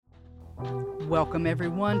Welcome,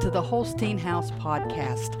 everyone, to the Holstein House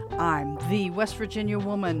podcast. I'm the West Virginia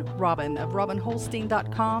woman, Robin, of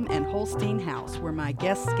RobinHolstein.com and Holstein House, where my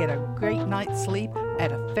guests get a great night's sleep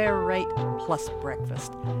at a fair rate plus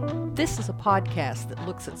breakfast. This is a podcast that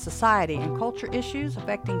looks at society and culture issues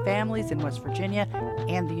affecting families in West Virginia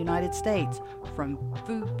and the United States, from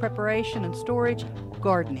food preparation and storage,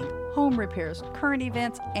 gardening, home repairs, current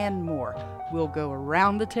events, and more. We'll go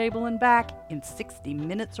around the table and back in 60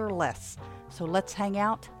 minutes or less. So let's hang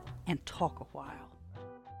out and talk a while.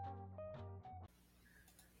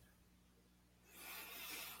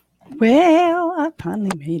 Well, I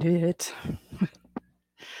finally made it.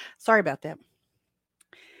 Sorry about that.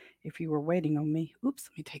 If you were waiting on me, oops,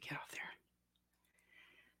 let me take it off there.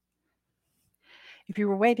 If you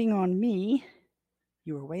were waiting on me,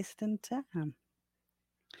 you were wasting time.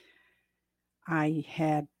 I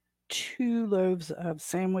had 2 loaves of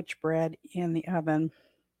sandwich bread in the oven,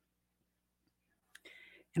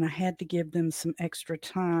 and I had to give them some extra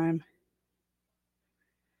time.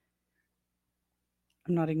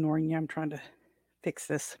 I'm not ignoring you. I'm trying to fix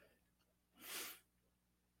this.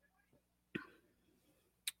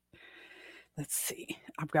 Let's see.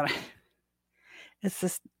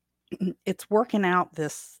 It's working out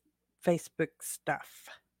this Facebook stuff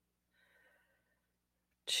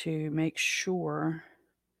to make sure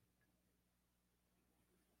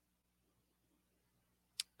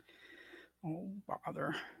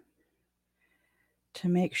to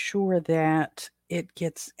make sure that it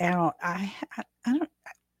gets out. I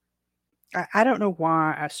don't know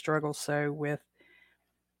why I struggle so with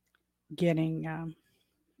getting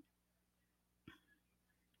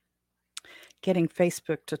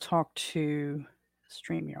Facebook to talk to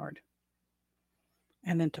StreamYard,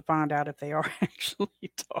 and then to find out if they are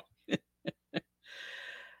actually talking.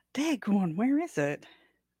 Daggone, where is it?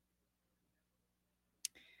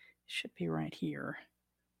 It should be right here.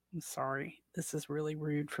 I'm sorry. This is really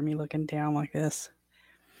rude for me looking down like this.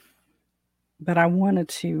 But I wanted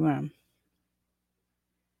to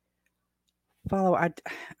follow.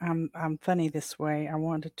 I'm funny this way. I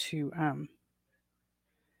wanted to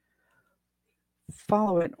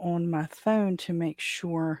follow it on my phone to make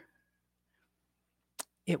sure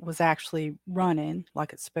it was actually running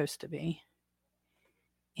like it's supposed to be,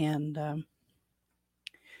 and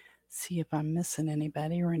see if I'm missing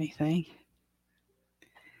anybody or anything.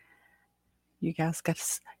 You guys got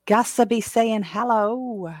to be saying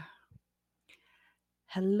hello.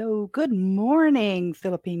 Hello, good morning,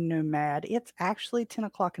 Philippine Nomad. It's actually 10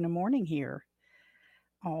 o'clock in the morning here.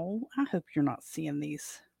 Oh, I hope you're not seeing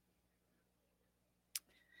these.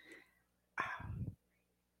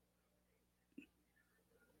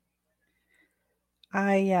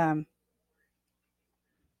 I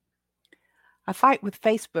fight with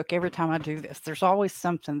Facebook every time I do this. There's always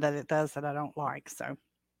something that it does that I don't like. So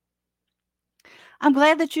I'm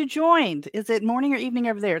glad that you joined. Is it morning or evening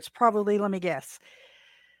over there? It's probably, let me guess,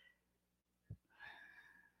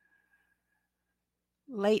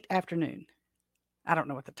 late afternoon. I don't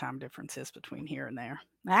know what the time difference is between here and there.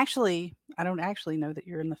 Actually, I don't actually know that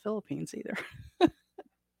you're in the Philippines either.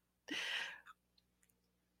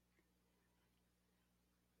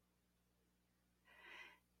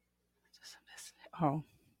 Oh,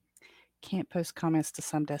 can't post comments to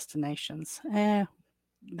some destinations.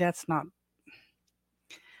 That's not.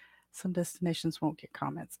 Some destinations won't get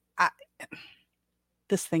comments.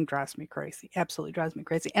 This thing drives me crazy. Absolutely drives me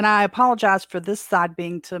crazy. And I apologize for this side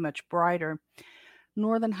being too much brighter.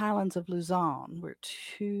 Northern Highlands of Luzon. We're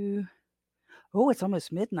it's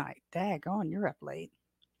almost midnight. Daggone, you're up late.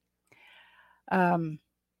 Now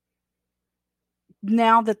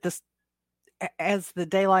that as the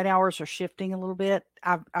daylight hours are shifting a little bit,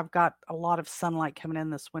 I've got a lot of sunlight coming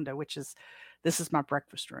in this window, this is my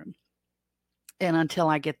breakfast room. And until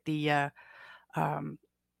I get the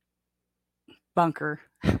bunker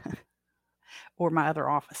or my other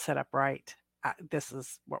office set up right, this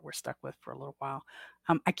is what we're stuck with for a little while.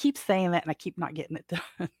 I keep saying that and I keep not getting it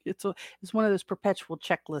done. It's one of those perpetual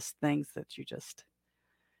checklist things that you just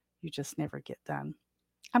never get done.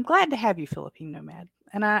 I'm glad to have you, Philippine Nomad,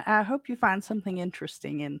 and I hope you find something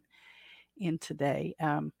interesting in today.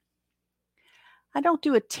 I don't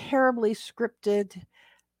do a terribly scripted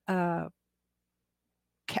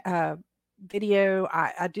video.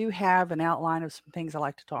 I do have an outline of some things I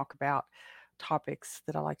like to talk about, topics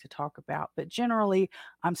that I like to talk about, but generally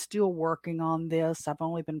I'm still working on this. I've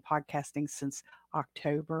only been podcasting since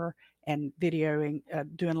October and videoing,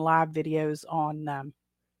 doing live videos on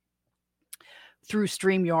through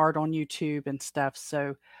StreamYard on YouTube and stuff.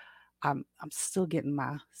 So I'm still getting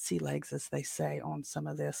my sea legs, as they say, on some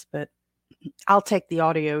of this, but I'll take the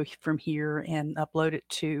audio from here and upload it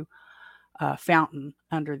to Fountain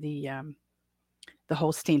under the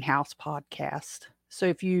Holstein House podcast. So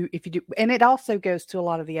if you do, and it also goes to a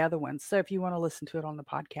lot of the other ones. So if you want to listen to it on the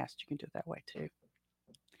podcast, you can do it that way too.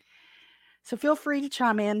 So feel free to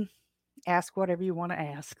chime in, ask whatever you want to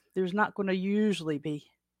ask. There's not going to usually be,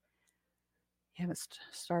 haven't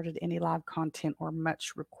started any live content or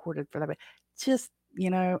much recorded for that, but just,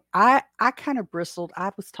 I kind of bristled.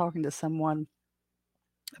 I was talking to someone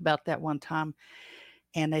about that one time,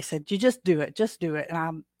 and they said, "You just do it,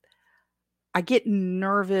 and I get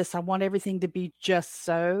nervous. I want everything to be just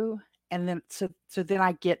so, and then then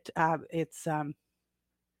I get it's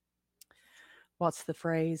what's the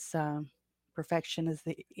phrase? Perfection is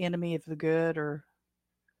the enemy of the good, or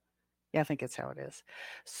yeah, I think it's how it is.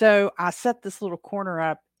 So I set this little corner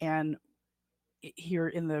up and here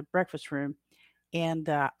in the breakfast room, and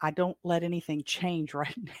I don't let anything change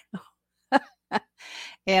right now.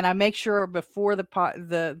 And I make sure before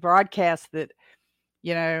the broadcast that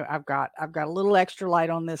I've got a little extra light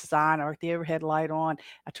on this side or the overhead light on.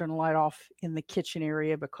 I turn the light off in the kitchen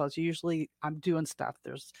area because usually I'm doing stuff.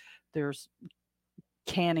 There's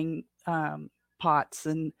canning pots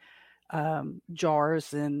and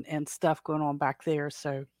jars and stuff going on back there.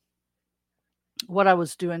 So what I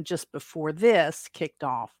was doing just before this kicked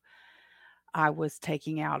off, I was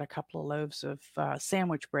taking out a couple of loaves of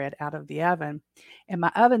sandwich bread out of the oven, and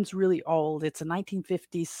my oven's really old. It's a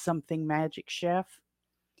 1950s something Magic Chef,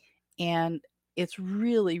 and it's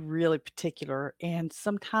really, really particular. And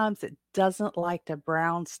sometimes it doesn't like to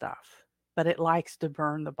brown stuff, but it likes to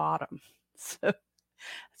burn the bottom. So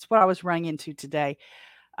that's what I was running into today.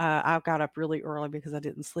 I got up really early because I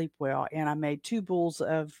didn't sleep well, and I made 2 bowls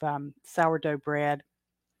of sourdough bread,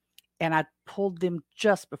 and I pulled them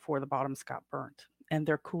just before the bottoms got burnt, and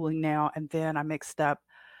they're cooling now. And then I mixed up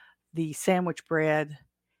the sandwich bread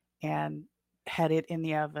and had it in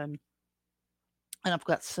the oven. And I've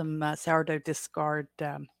got some sourdough discard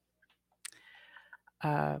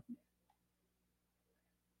uh,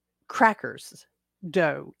 crackers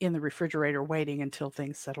dough in the refrigerator waiting until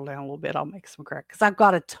things settle down a little bit. I'll make some crackers because I've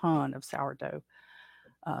got a ton of sourdough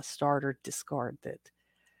starter discard that.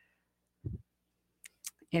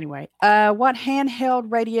 Anyway, what handheld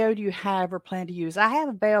radio do you have or plan to use? I have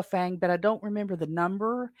a Baofeng, but I don't remember the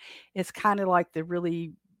number. It's kind of like the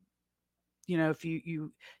really, if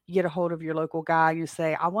you get a hold of your local guy, you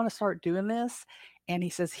say, "I want to start doing this," and he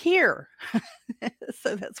says, "Here."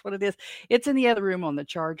 So that's what it is. It's in the other room on the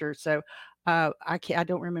charger. So I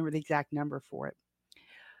don't remember the exact number for it.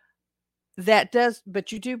 That does,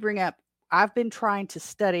 but you do bring up. I've been trying to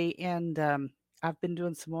study, and I've been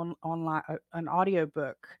doing some online an audio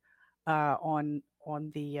book on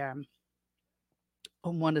the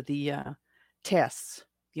on one of the tests.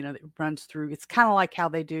 That runs through. It's kind of like how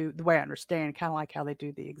they do, the way I understand, kind of like how they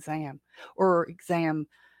do the exam or exam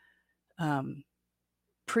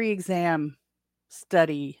pre-exam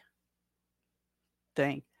study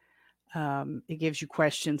thing. It gives you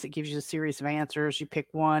questions. It gives you a series of answers. You pick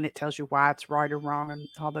one. It tells you why it's right or wrong and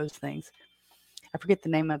all those things. I forget the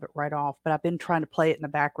name of it right off, but I've been trying to play it in the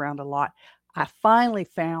background a lot. I finally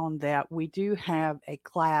found that we do have a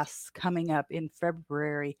class coming up in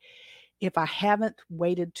February. If I haven't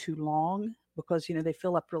waited too long, because, they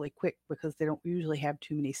fill up really quick because they don't usually have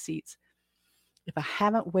too many seats. If I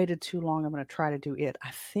haven't waited too long, I'm going to try to do it.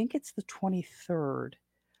 I think it's the 23rd.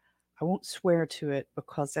 I won't swear to it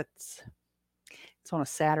because it's on a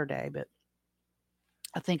Saturday, but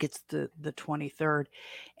I think it's the 23rd,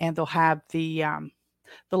 and they'll have the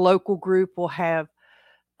local group will have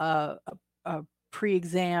a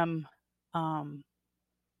pre-exam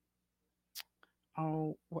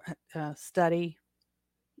study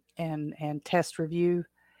and test review,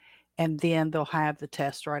 and then they'll have the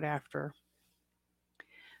test right after.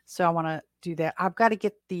 So I want to do that. I've got to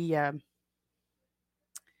get the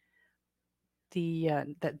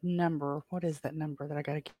that number. What is that number that I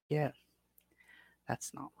got to get?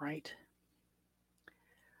 That's not right.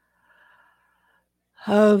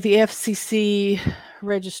 Oh, the FCC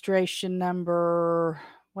registration number.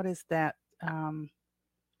 What is that?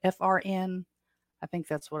 FRN. I think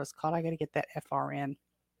that's what it's called. I got to get that FRN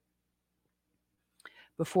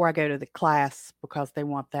before I go to the class because they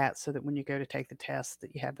want that so that when you go to take the test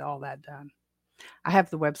that you have all that done. I have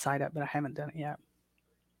the website up, but I haven't done it yet.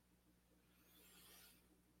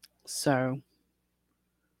 So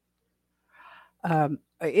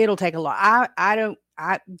it'll take a lot.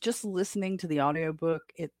 I just listening to the audiobook,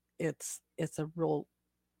 it's a real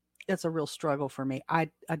struggle for me.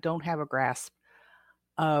 I don't have a grasp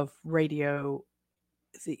of radio.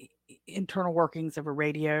 internal workings of a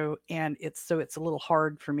radio, and it's a little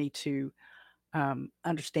hard for me to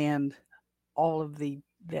understand all of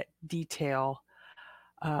that detail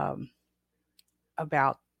um,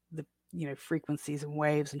 about the frequencies and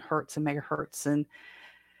waves and hertz and megahertz, and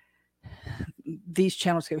these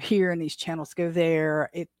channels go here and these channels go there.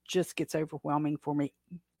 It just gets overwhelming for me.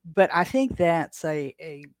 But I think that's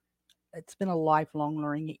it's been a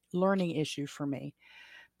lifelong learning issue for me,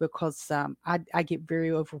 because I get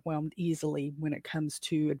very overwhelmed easily when it comes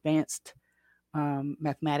to advanced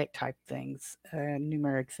mathematic type things,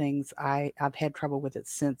 numeric things. I've had trouble with it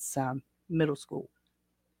since middle school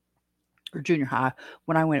or junior high.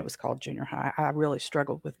 When I went, it was called junior high. I really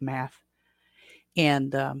struggled with math,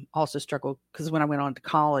 and also struggled because when I went on to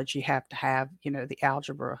college, you have to have the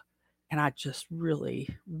algebra, and I just really,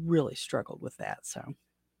 really struggled with that. So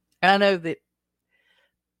I know that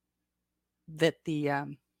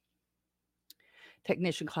the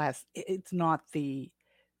technician class, it's not the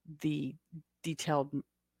detailed,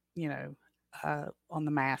 on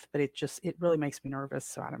the math, but it really makes me nervous.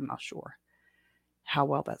 So I'm not sure how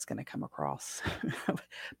well that's going to come across.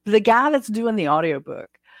 The guy that's doing the audiobook,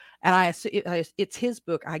 and it's his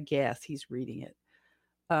book, I guess he's reading it.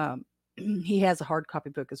 He has a hard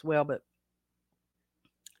copy book as well, but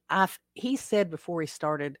he said before he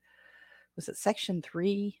started, was it section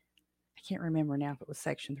 3? I can't remember now if it was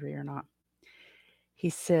section 3 or not.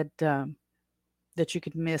 He said that you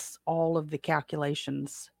could miss all of the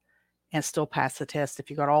calculations and still pass the test if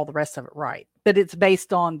you got all the rest of it right. But it's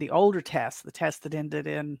based on the older test, the test that ended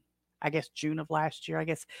in, I guess, June of last year. I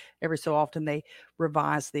guess every so often they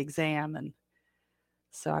revise the exam. And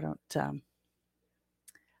so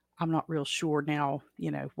I'm not real sure now,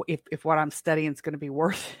 if what I'm studying is going to be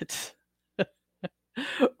worth it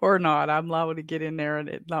or not. I'm liable to get in there and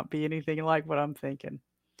it not be anything like what I'm thinking.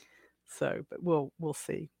 So, but we'll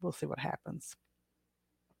see. We'll see what happens.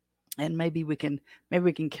 And maybe we can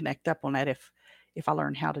connect up on that if I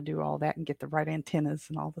learn how to do all that and get the right antennas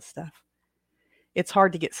and all the stuff. It's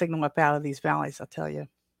hard to get signal up out of these valleys, I'll tell you.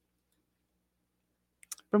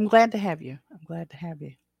 But I'm glad to have you.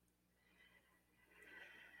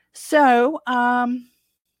 So,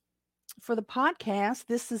 for the podcast,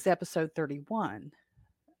 this is episode 31.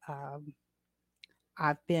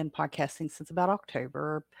 I've been podcasting since about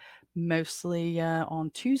October, mostly on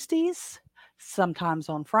Tuesdays, sometimes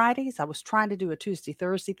on Fridays. I was trying to do a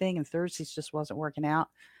Tuesday-Thursday thing, and Thursdays just wasn't working out.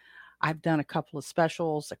 I've done a couple of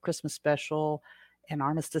specials, a Christmas special, an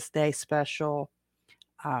Armistice Day special.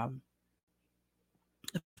 I've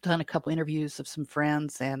done a couple interviews of some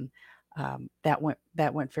friends, and that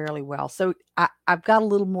went fairly well. So I've got a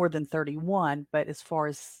little more than 31, but as far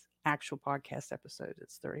as actual podcast episodes,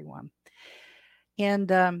 it's 31.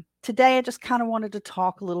 And today I just kind of wanted to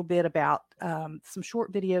talk a little bit about some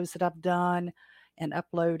short videos that I've done and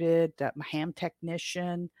uploaded, my ham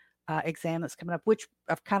technician exam that's coming up, which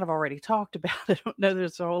I've kind of already talked about. I don't know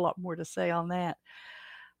there's a whole lot more to say on that.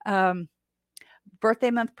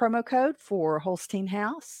 Birthday month promo code for Holstein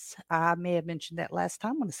House. I may have mentioned that last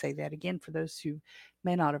time. I'm going to say that again for those who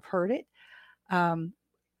may not have heard it. A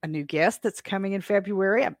new guest that's coming in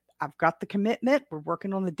February. I've got the commitment. We're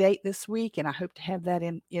working on the date this week, and I hope to have that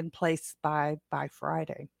in place by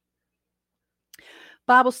Friday.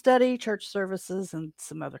 Bible study, church services, and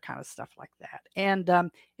some other kind of stuff like that. And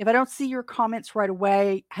if I don't see your comments right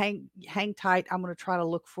away, hang tight. I'm going to try to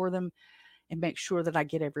look for them and make sure that I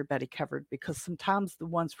get everybody covered, because sometimes the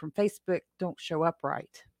ones from Facebook don't show up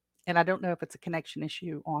right. And I don't know if it's a connection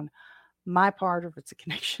issue on my part or if it's a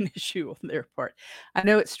connection issue on their part. I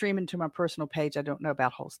know it's streaming to my personal page. I don't know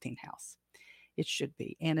about Holstein House. It should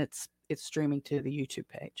be. And it's streaming to the YouTube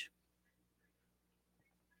page.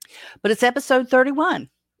 But it's episode 31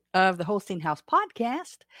 of the Holstein House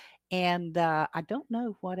podcast. And I don't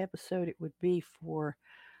know what episode it would be for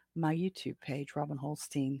my YouTube page, Robin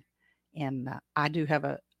Holstein. And I do have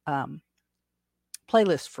a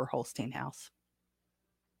playlist for Holstein House.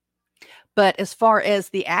 But as far as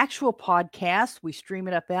the actual podcast, we stream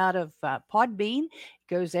it up out of Podbean. It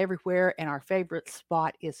goes everywhere. And our favorite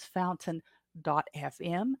spot is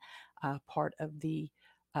fountain.fm, part of the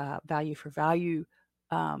Value for Value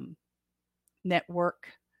network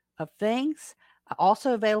of things.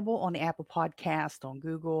 Also available on the Apple Podcast, on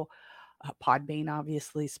Google, Podbean,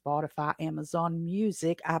 obviously, Spotify, Amazon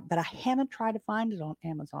Music. But I haven't tried to find it on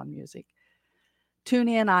Amazon Music.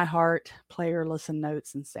 TuneIn, iHeart, Player, Listen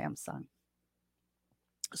Notes, and Samsung.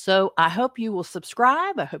 So I hope you will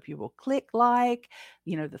subscribe. I hope you will click like,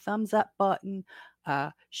 the thumbs up button,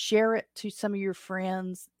 share it to some of your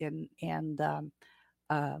friends, and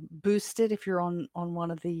boost it if you're on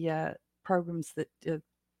one of the programs that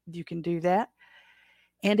you can do that.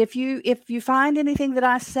 And if you find anything that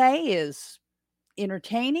I say is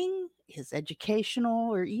entertaining, is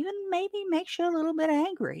educational, or even maybe makes you a little bit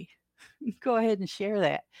angry, go ahead and share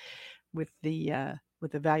that with the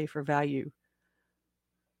value for value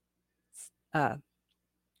uh,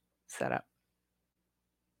 setup.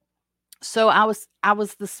 So I was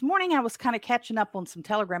this morning, I was kind of catching up on some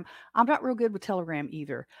Telegram. I'm not real good with Telegram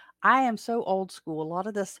either. I am so old school. A lot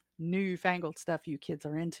of this newfangled stuff you kids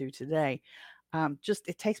are into today, just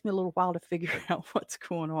it takes me a little while to figure out what's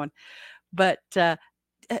going on. But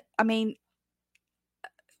I mean,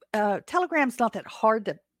 Telegram's not that hard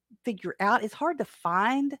to figure out. It's hard to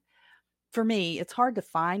find. For me, it's hard to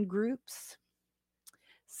find groups.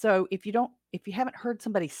 So if you haven't heard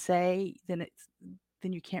somebody say, then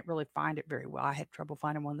you can't really find it very well. I had trouble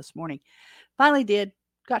finding one this morning. Finally did.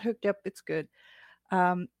 Got hooked up. It's good.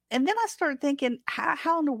 And then I started thinking,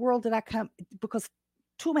 how in the world did I come? Because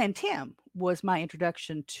Toolman Tim was my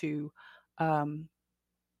introduction to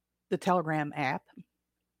the Telegram app.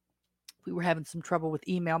 We were having some trouble with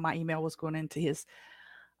email. My email was going into his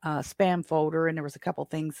spam folder, and there was a couple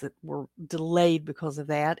things that were delayed because of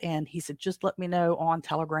that. And he said, just let me know on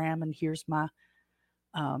Telegram, and here's my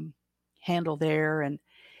handle there. And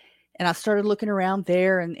I started looking around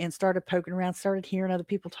there and started poking around, started hearing other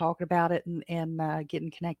people talking about it and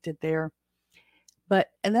getting connected there. And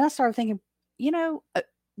then I started thinking,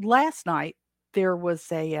 last night there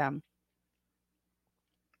was a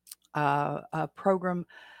program,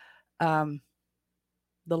 the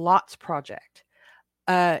Lots Project,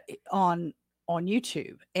 on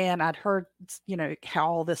YouTube, and I'd heard, how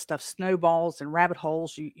all this stuff snowballs and rabbit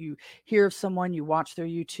holes. You hear of someone, you watch their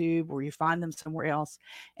YouTube, or you find them somewhere else,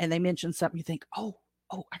 and they mention something, you think, oh,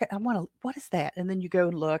 I want to, what is that? And then you go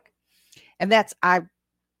and look, and I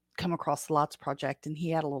come across the Lots Project, and he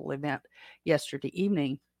had a little event yesterday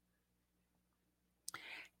evening,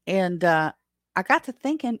 and I got to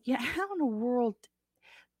thinking, how in the world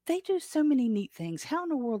they do so many neat things. How in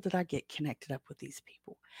the world did I get connected up with these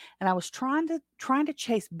people? And I was trying to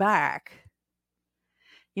chase back,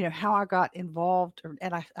 how I got involved,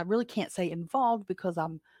 and I really can't say involved because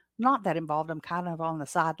I'm not that involved. I'm kind of on the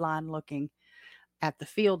sideline looking at the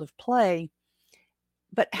field of play.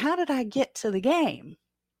 But how did I get to the game?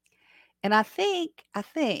 And I think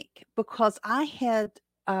because I had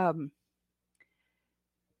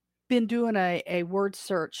been doing a word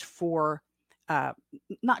search for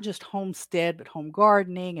not just homestead, but home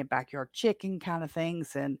gardening and backyard chicken kind of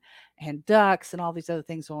things, and ducks and all these other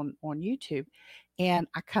things on YouTube. And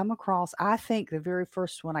I come across, I think the very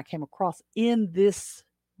first one I came across in this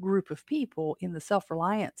group of people, in the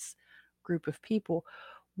self-reliance group of people,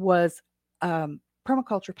 was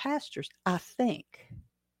Permaculture Pastures, I think.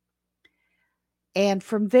 And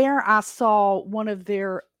from there, I saw one of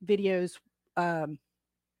their videos, or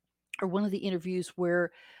one of the interviews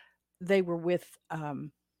where they were with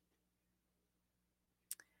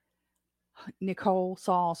Nicole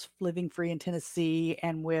Sauce, Living Free in Tennessee,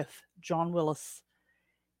 and with John Willis.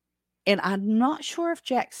 And I'm not sure if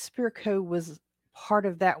Jack Spirko was part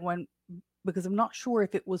of that one, because I'm not sure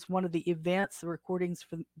if it was one of the events, the recordings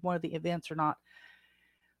for one of the events or not.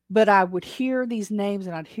 But I would hear these names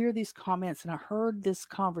and I'd hear these comments, and I heard this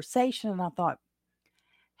conversation, and I thought,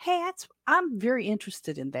 hey, I'm very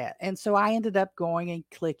interested in that. And so I ended up going and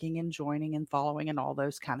clicking and joining and following and all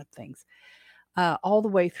those kind of things, all the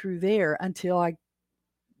way through there until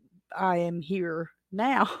I am here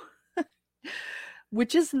now,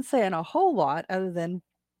 which isn't saying a whole lot other than,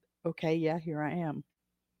 okay, yeah, here I am.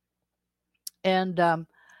 And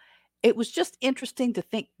it was just interesting to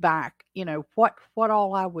think back, what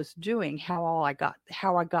all I was doing, how I got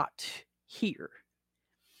here.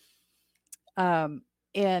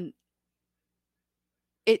 And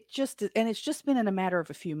it's just been in a matter of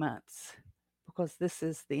a few months, because this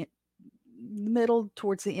is the middle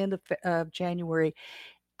towards the end of January.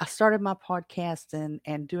 I started my podcast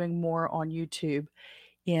and doing more on YouTube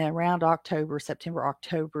in around September,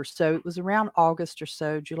 October. So it was around August or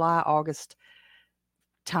so, July, August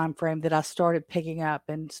timeframe, that I started picking up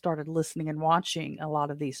and started listening and watching a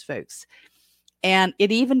lot of these folks. And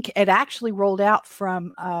it actually rolled out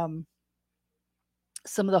from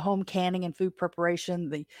some of the home canning and food preparation,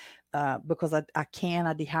 because I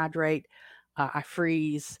dehydrate, I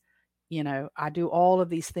freeze, I do all of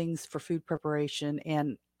these things for food preparation,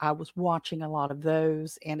 and I was watching a lot of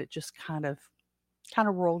those, and it just kind of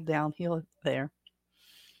rolled downhill there.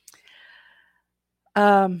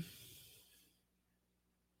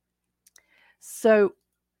 So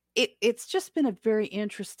it's just been a very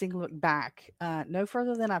interesting look back, no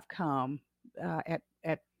further than I've come, at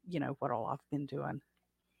what all I've been doing.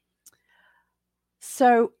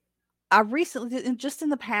 So I recently, just in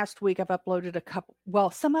the past week, I've uploaded a couple.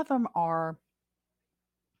 Well, some of them are,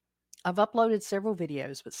 I've uploaded several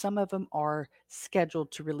videos, but some of them are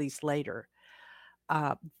scheduled to release later.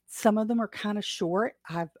 Uh, some of them are kind of short.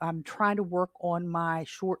 I'm trying to work on my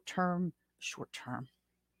short term,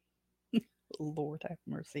 Lord have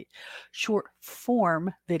mercy, short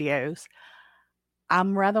form videos.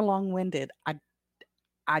 I'm rather long winded.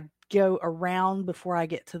 I go around before I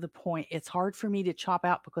get to the point. It's hard for me to chop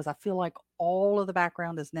out because I feel like all of the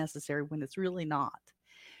background is necessary when it's really not.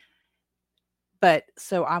 But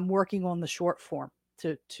so I'm working on the short form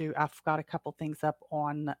to I've got a couple things up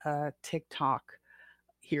on TikTok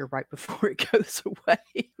here right before it goes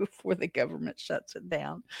away, before the government shuts it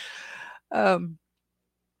down. Um,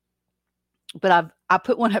 but I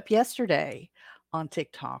put one up yesterday on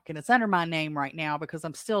TikTok, and it's under my name right now because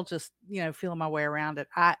I'm still just, feeling my way around it.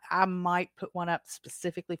 I might put one up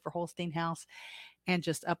specifically for Holstein House and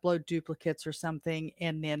just upload duplicates or something,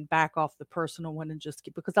 and then back off the personal one and just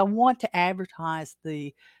because I want to advertise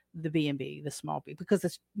the B&B, the small B, because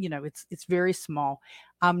it's very small.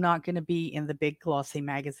 I'm not going to be in the big glossy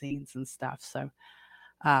magazines and stuff. So,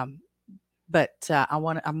 but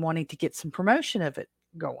I'm wanting to get some promotion of it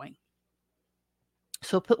going.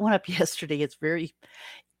 So I put one up yesterday. It's very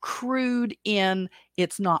crude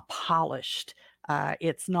it's not polished.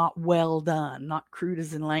 It's not well done, not crude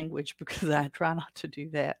as in language, because I try not to do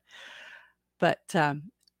that. But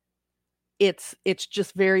it's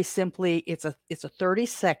just very simply, it's a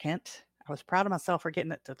 30-second. I was proud of myself for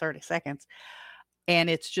getting it to 30 seconds. And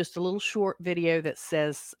it's just a little short video that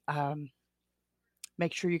says,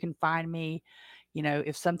 make sure you can find me.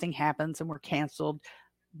 If something happens and we're canceled,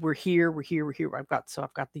 we're here. I've got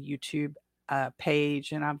the YouTube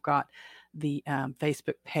page, and I've got the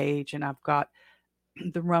Facebook page, and I've got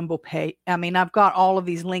the Rumble page. I mean, I've got all of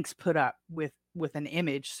these links put up with an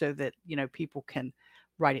image so that, people can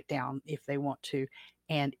write it down if they want to.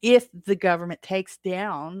 And if the government takes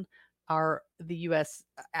down the U.S.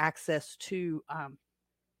 access to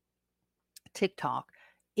TikTok,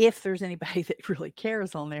 if there's anybody that really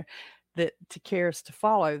cares on there that cares to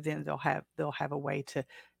follow, then they'll have a way to,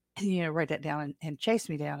 write that down and chase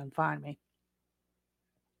me down and find me.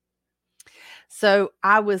 So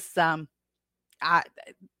I was, another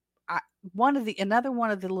one of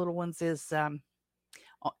the little ones is,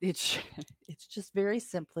 it's just very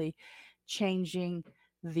simply changing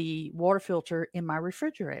the water filter in my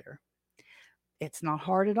refrigerator. It's not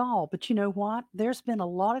hard at all, but you know what? There's been a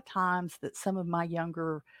lot of times that some of my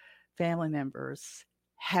younger family members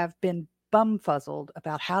have been bumfuzzled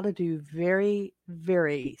about how to do very,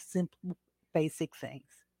 very simple, basic things.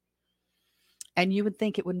 And you would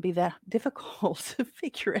think it wouldn't be that difficult to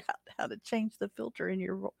figure out how to change the filter in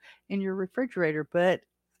your refrigerator, but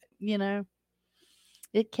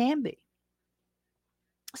it can be.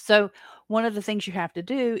 So one of the things you have to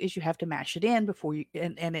do is you have to mash it in before you,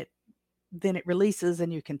 and then it releases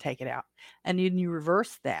and you can take it out. And then you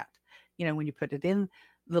reverse that. When you put it in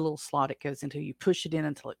the little slot it goes into, you push it in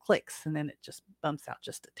until it clicks, and then it just bumps out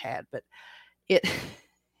just a tad. But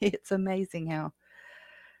it's amazing how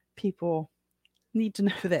people need to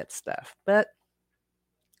know that stuff.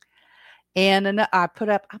 And I put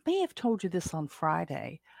up, I may have told you this on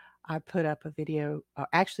Friday. I put up a video.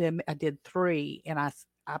 Actually, I did 3, and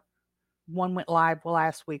one went live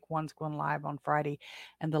last week. One's going live on Friday,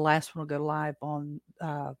 and the last one will go live on.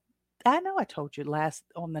 I know I told you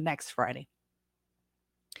on the next Friday.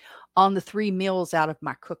 On the 3 meals out of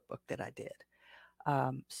my cookbook that I did.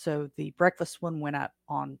 So the breakfast one went up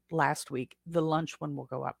on last week. The lunch one will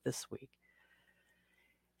go up this week.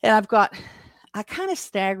 And I kind of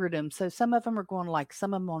staggered them. So some of them are going, like,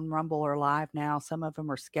 some of them on Rumble are live now. Some of them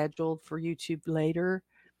are scheduled for YouTube later.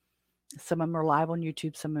 Some of them are live on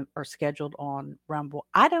YouTube. Some are scheduled on Rumble.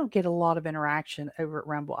 I don't get a lot of interaction over at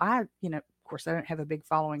Rumble. Of course, I don't have a big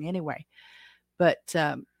following anyway. But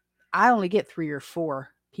I only get 3 or 4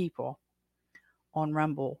 people on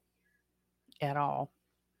Rumble at all.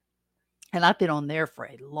 And I've been on there for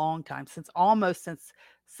a long time, since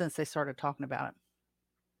they started talking about it.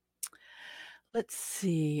 Let's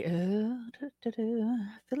see.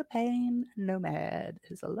 Philippine Nomad.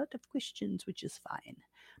 There's a lot of questions, which is fine.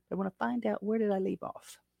 But I want to find out, where did I leave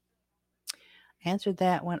off? Answered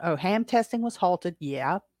that one. Oh, ham testing was halted.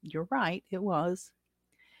 Yeah, you're right. It was.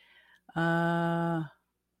 Podbean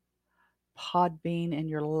and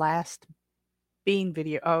your last bean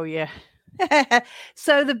video. Oh, yeah.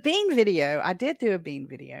 So the bean video, I did do a bean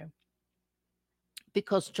video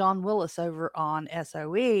because John Willis over on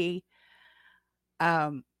SOE,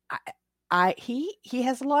 he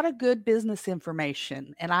has a lot of good business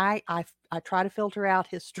information, and I try to filter out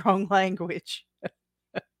his strong language.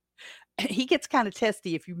 He gets kind of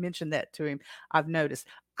testy if you mention that to him. I've noticed.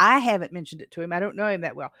 I haven't mentioned it to him. I don't know him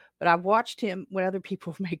that well, but I've watched him when other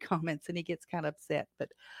people have made comments, and he gets kind of upset. But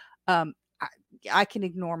um, I, I can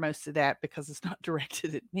ignore most of that because it's not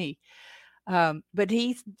directed at me. But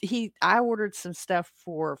I ordered some stuff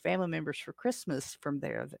for family members for Christmas from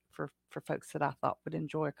there for folks that I thought would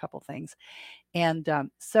enjoy a couple things, and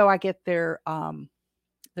so I get their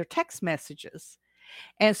text messages,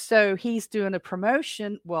 and so he's doing a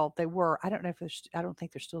promotion. Well, they were. I don't know if I don't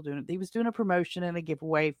think they're still doing it. He was doing a promotion and a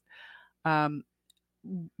giveaway um,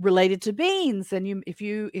 related to beans. And if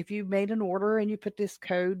you made an order and you put this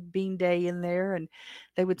code Bean Day in there, and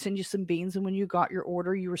they would send you some beans. And when you got your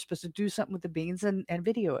order, you were supposed to do something with the beans and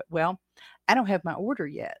video it. Well, I don't have my order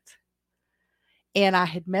yet, and I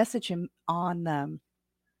had messaged him on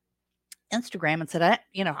Instagram and said,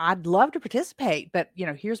 I'd love to participate, but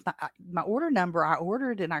here's my order number. I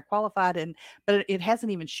ordered and I qualified, but it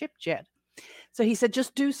hasn't even shipped yet. So he said,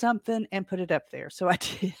 just do something and put it up there. So I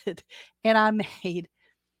did, and I made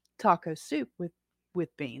taco soup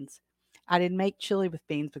with beans. I didn't make chili with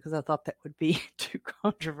beans because I thought that would be too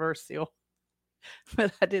controversial.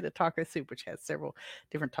 But I did a taco soup which has several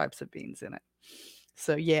different types of beans in it.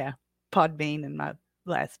 So yeah, pod bean in my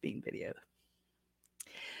last bean video.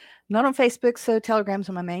 Not on Facebook, so Telegram's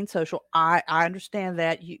on my main social. I understand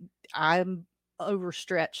that I'm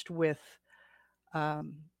overstretched with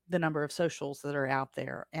the number of socials that are out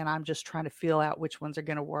there, and I'm just trying to feel out which ones are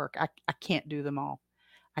going to work. I can't do them all.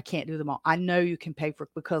 I can't do them all. I know you can pay for it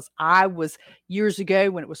because I was years ago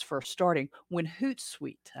when it was first starting, when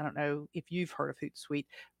Hootsuite, I don't know if you've heard of Hootsuite,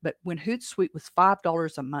 but when Hootsuite was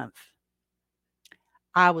 $5 a month,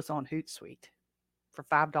 I was on Hootsuite for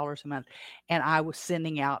 $5 a month, and I was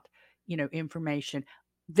sending out information.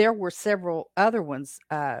 There were several other ones.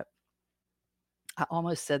 I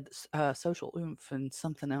almost said Social Oomph and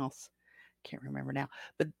something else. Can't remember now.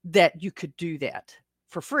 But that you could do that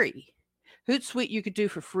for free. Hootsuite you could do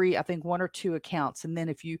for free, I think 1 or 2 accounts. And then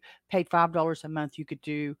if you paid $5 a month, you could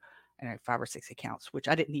do 5 or 6 accounts, which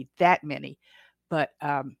I didn't need that many. But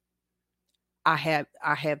I have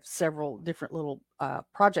several different little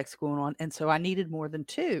projects going on, and so I needed more than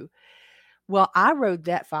 2. Well, I rode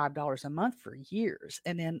that $5 a month for years,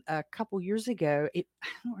 and then a couple years ago, I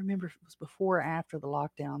don't remember if it was before or after the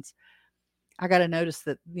lockdowns, I got a notice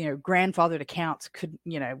that grandfathered accounts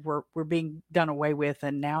were being done away with,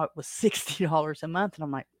 and now it was $60 a month, and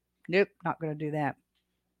I'm like, nope, not going to do that.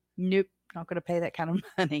 Nope, not going to pay that kind of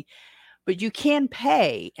money. But you can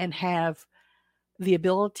pay and have the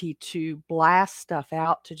ability to blast stuff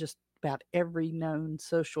out to just about every known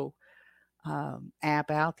social app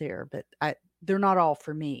out there, but they're not all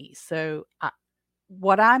for me. So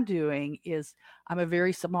what I'm doing is I'm a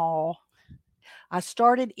very small. I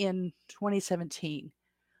started in 2017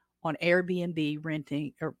 on Airbnb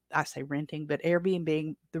renting, or I say renting, but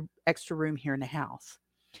Airbnb the extra room here in the house.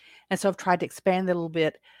 And so I've tried to expand that a little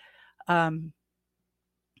bit. And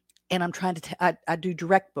I'm trying to, I do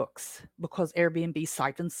direct books because Airbnb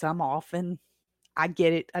siphons some off, and I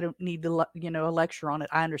get it. I don't need a lecture on it.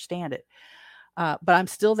 I understand it. But I'm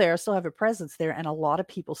still there. I still have a presence there, and a lot of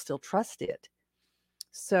people still trust it.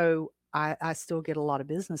 So I still get a lot of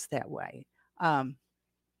business that way. And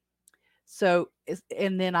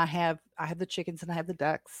then I have the chickens and I have the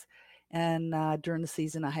ducks. And during the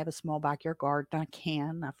season, I have a small backyard garden.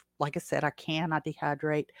 Like I said, I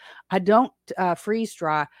dehydrate. I don't freeze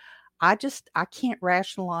dry. I can't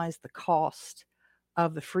rationalize the cost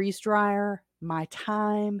of the freeze dryer, my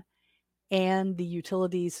time, and the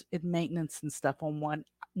utilities and maintenance and stuff on one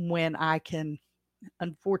when I can,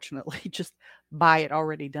 unfortunately, just buy it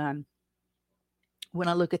already done. When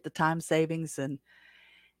I look at the time savings and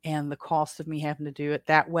the cost of me having to do it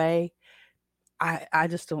that way, I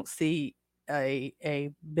just don't see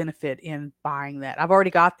a benefit in buying that. I've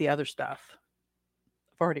already got the other stuff.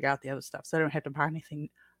 So I don't have to buy anything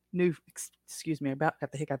new. Excuse me, about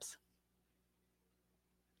got the hiccups.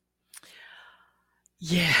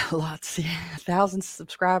 Yeah, lots. Yeah, 1,000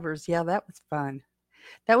 subscribers. Yeah, that was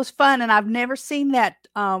fun. And I've never seen that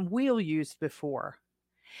wheel used before.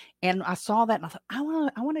 And I saw that and I thought, I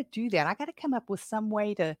want to do that. I got to come up with some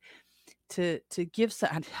way to give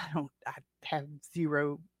some. I have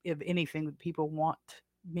zero of anything that people want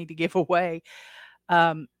me to give away.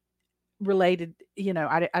 Related,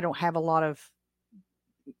 I don't have a lot of,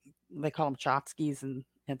 they call them tchotchkes and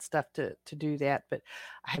stuff to do that, but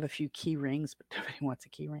I have a few key rings, but nobody wants a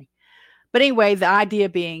key ring. But anyway, the idea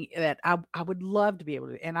being that I would love to be able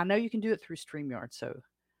to, and I know you can do it through StreamYard, so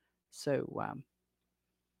So,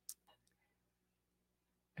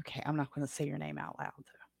 okay, I'm not going to say your name out loud, though.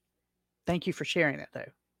 Thank you for sharing it, though.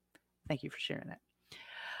 Thank you for sharing that.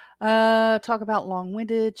 Talk about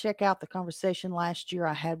long-winded. Check out the conversation last year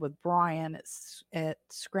I had with Brian at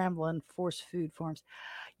Scrambling Force Food Farms.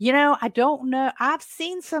 I don't know. I've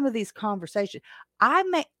seen some of these conversations. I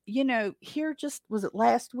may, here just was it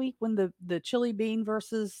last week when the chili bean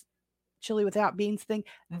versus chili without beans thing?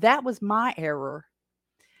 That was my error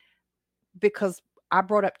because I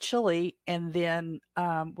brought up chili and then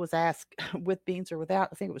was asked with beans or without.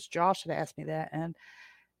 I think it was Josh that asked me that, and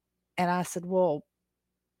I said, well,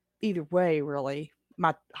 either way, really.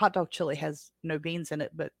 My hot dog chili has no beans in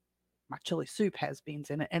it, but my chili soup has beans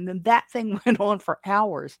in it. And then that thing went on for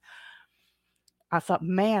hours. I thought,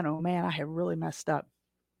 man, oh man, I have really messed up.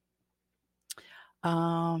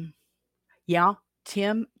 Yeah,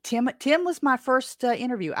 Tim was my first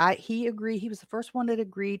interview. He agreed. He was the first one that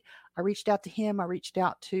agreed. I reached out to him. I reached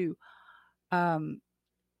out to the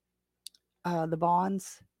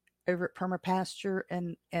Bonds over at Permapasture,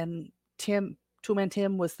 and Tim, Toolman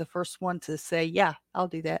Tim, was the first one to say, yeah, I'll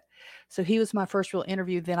do that. So he was my first real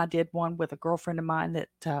interview. Then I did one with a girlfriend of mine that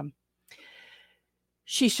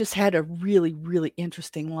she's just had a really, really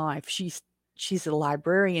interesting life. She's a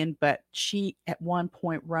librarian, but she at one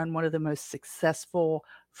point run one of the most successful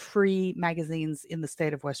free magazines in the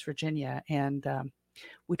state of West Virginia. And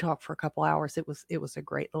we talked for a couple hours. It was a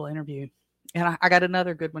great little interview. And I got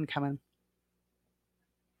another good one coming.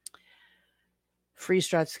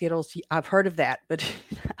 Freeze-dried Skittles. I've heard of that, but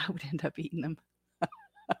I would end up eating them.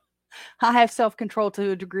 I have self-control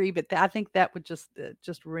to a degree, but I think that would just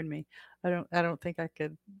ruin me. I don't think I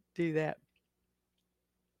could do that.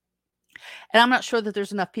 And I'm not sure that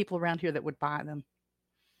there's enough people around here that would buy them.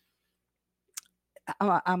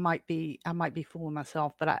 I might be fooling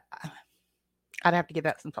myself, but I'd have to give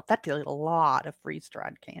that some thought. That'd be a lot of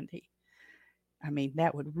freeze-dried candy. I mean,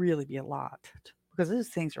 that would really be a lot because those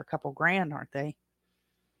things are a couple grand, aren't they?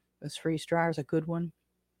 Those freeze dryers, a good one,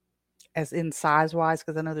 as in size-wise,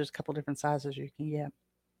 because I know there's a couple different sizes you can get.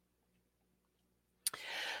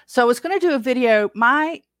 So I was going to do a video.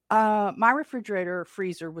 My refrigerator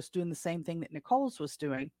freezer was doing the same thing that Nicole's was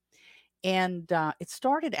doing, and it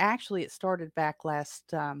started back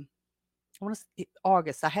last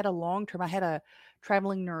August. I had a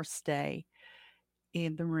traveling nurse stay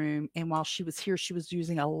in the room, and while she was here, she was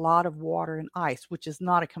using a lot of water and ice, which is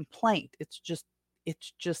not a complaint. It's just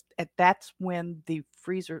that's when the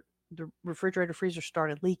refrigerator freezer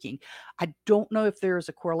started leaking. I don't know if there is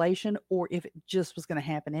a correlation or if it just was going to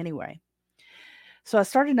happen anyway. So I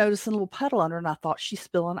started noticing a little puddle under, and I thought she's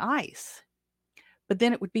spilling ice. But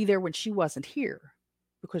then it would be there when she wasn't here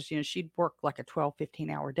because she'd work like a 12,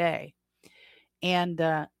 15-hour day. And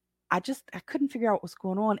I couldn't figure out what was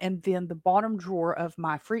going on. And then the bottom drawer of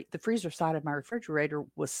the freezer side of my refrigerator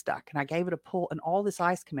was stuck, and I gave it a pull, and all this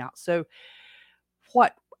ice came out. So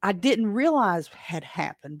what I didn't realize had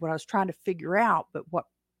happened, what I was trying to figure out, but what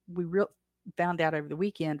we found out over the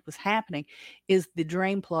weekend was happening, is the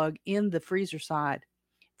drain plug in the freezer side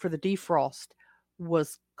for the defrost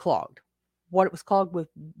was clogged. What it was clogged with,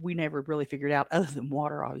 we never really figured out, other than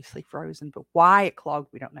water obviously frozen, but why it clogged,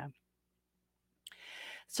 we don't know.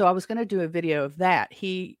 So I was going to do a video of that.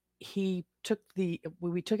 We took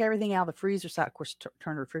everything out of the freezer side, of course,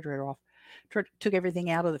 turned the refrigerator off, took everything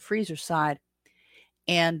out of the freezer side,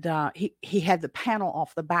 and he had the panel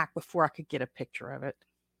off the back before I could get a picture of it.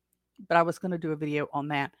 But I was going to do a video on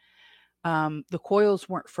that. The coils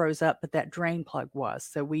weren't froze up, but that drain plug was.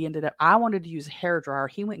 So I wanted to use a hairdryer.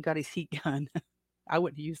 He went and got his heat gun. I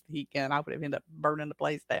wouldn't use the heat gun. I would have ended up burning the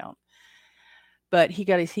place down. But he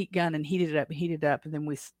got his heat gun and heated it up. And then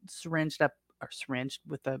we syringed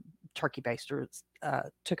with a turkey baster,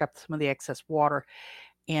 took up some of the excess water.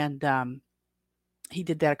 And he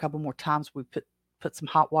did that a couple more times. We put some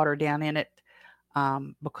hot water down in it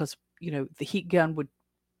because, the heat gun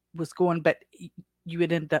was going, but you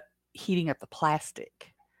would end up heating up the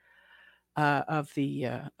plastic of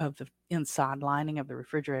the inside lining of the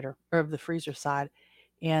refrigerator or of the freezer side.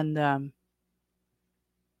 And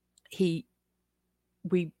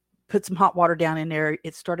we put some hot water down in there.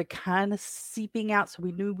 It started kind of seeping out, so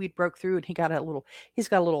we knew we'd broke through, and he's got a little,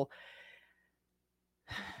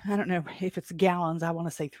 I don't know if it's gallons. I want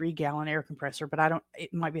to say 3-gallon air compressor, but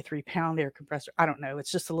it might be a 3-pound air compressor. I don't know.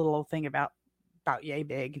 It's just a little old thing about yay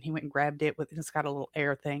big. And he went and grabbed it it's got a little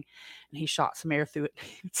air thing, and he shot some air through it.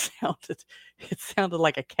 It sounded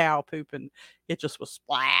like a cow pooping. It just was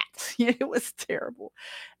splat. It was terrible,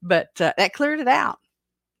 but that cleared it out.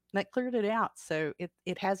 So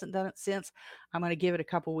it hasn't done it since. I'm going to give it a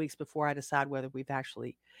couple weeks before I decide whether we've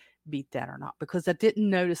actually beat that or not, because I didn't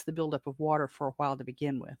notice the buildup of water for a while to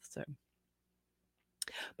begin with. So,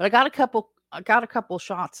 but I got a couple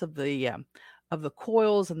shots of the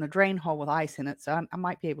coils and the drain hole with ice in it, so I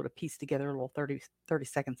might be able to piece together a little 30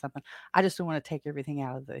 seconds something. I just don't want to take everything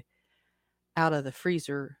out of the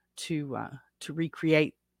freezer to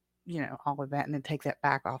recreate, all of that and then take that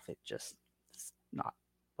back off. It's not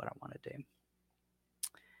what I want to do.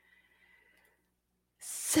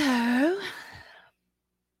 So,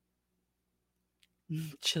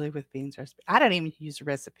 chili with beans recipe. I don't even use a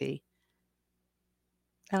recipe.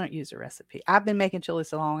 I don't use a recipe. I've been making chili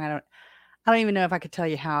so long. I don't even know if I could tell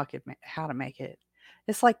you how to make it.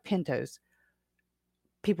 It's like pintos.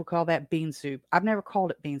 People call that bean soup. I've never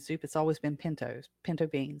called it bean soup. It's always been pinto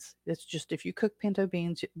beans. It's just, if you cook pinto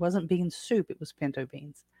beans, it wasn't bean soup, it was pinto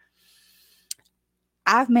beans.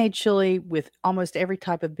 I've made chili with almost every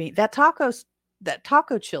type of bean. That taco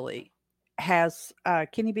chili has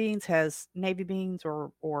kidney beans, has navy beans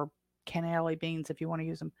or cannelli beans if you want to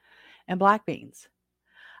use them, and black beans.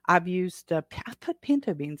 I've put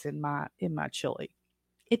pinto beans in my chili.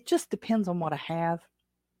 It just depends on what I have.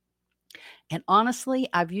 And honestly,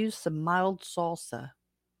 I've used some mild salsa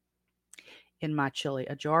in my chili,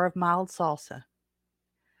 a jar of mild salsa.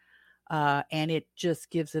 And it just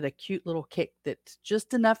gives it a cute little kick that's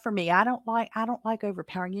just enough for me. I don't like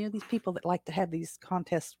overpowering. These people that like to have these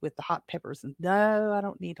contests with the hot peppers, and no, I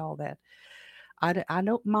don't need all that. I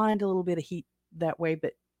don't mind a little bit of heat that way,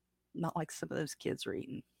 but not like some of those kids are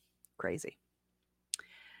eating crazy.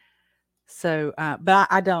 So, but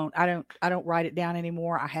I don't write it down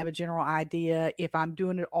anymore. I have a general idea. If I'm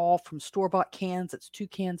doing it all from store-bought cans, it's 2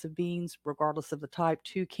 cans of beans, regardless of the type,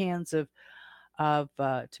 2 cans of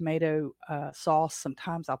tomato sauce.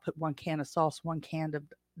 Sometimes I'll put 1 can of sauce, 1 can of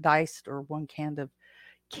diced, or 1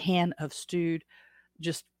 can of stewed,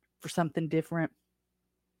 just for something different.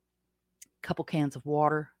 Couple cans of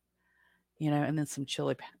water, and then some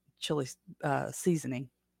chili seasoning,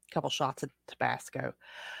 couple shots of Tabasco.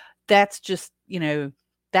 That's just,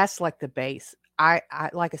 that's like the base. I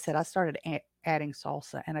like I said, I started adding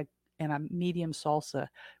salsa, and a medium salsa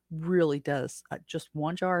really does. Just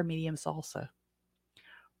 1 jar of medium salsa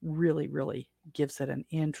really, really gives it an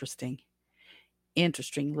interesting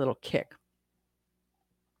little kick.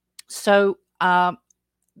 So I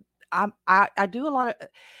do a lot of,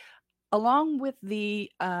 along with the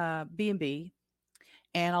B&B,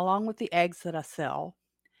 and along with the eggs that I sell,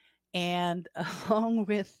 and along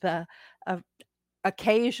with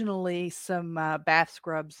occasionally some bath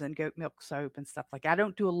scrubs and goat milk soap and stuff like that. I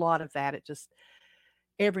don't do a lot of that. It just,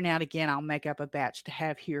 every now and again, I'll make up a batch to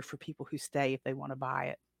have here for people who stay if they want to buy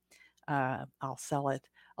it. I'll sell it.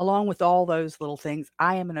 Along with all those little things,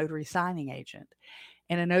 I am a notary signing agent.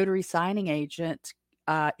 And a notary signing agent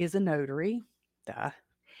is a notary, duh,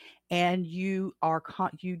 and you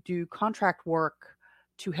do contract work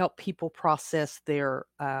to help people process their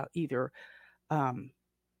either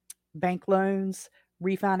bank loans,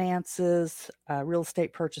 refinances, real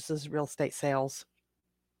estate purchases, real estate sales.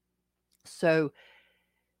 So,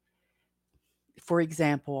 for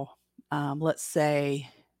example, let's say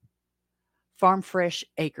Farm Fresh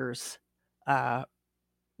Acres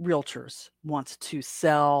Realtors wants to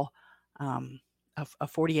sell a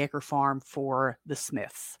 40-acre farm for the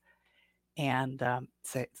Smiths, and the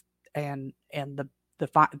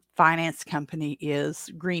finance company is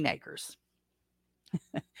Green Acres.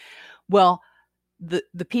 Well,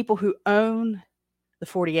 the people who own the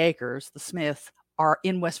 40 acres, the Smiths, are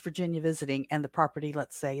in West Virginia visiting, and the property,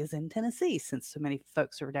 let's say, is in Tennessee, since so many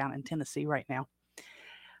folks are down in Tennessee right now.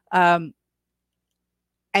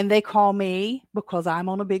 And they call me because I'm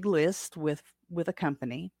on a big list with a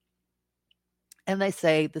company, and they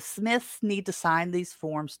say the Smiths need to sign these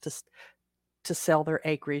forms to sell their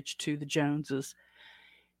acreage to the Joneses,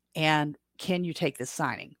 and can you take this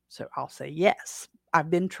signing? So I'll say yes. I've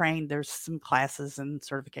been trained. There's some classes and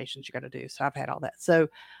certifications you got to do. So I've had all that. So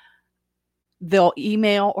they'll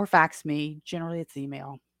email or fax me. Generally, it's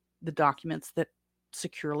email, the documents that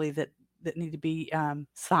need to be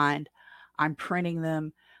signed. I'm printing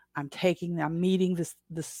them. I'm meeting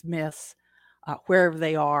the Smiths wherever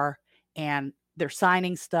they are, and they're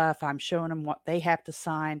signing stuff. I'm showing them what they have to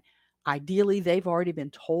sign. Ideally, they've already been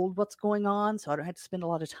told what's going on, so I don't have to spend a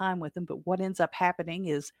lot of time with them. But what ends up happening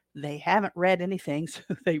is they haven't read anything, so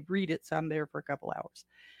they read it, so I'm there for a couple hours.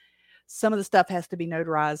 Some of the stuff has to be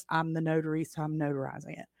notarized. I'm the notary, so I'm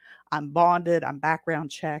notarizing it. I'm bonded, I'm background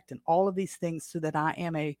checked, and all of these things so that I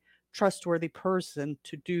am a trustworthy person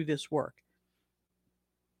to do this work.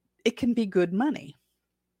 It can be good money.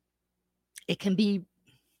 It can be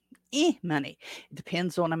money. It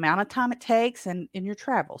depends on the amount of time it takes and in your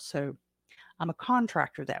travel. So I'm a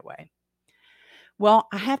contractor that way. Well,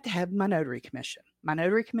 I have to have my notary commission. My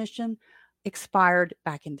notary commission expired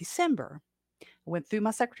back in December. I went through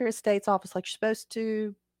my Secretary of State's office like you're supposed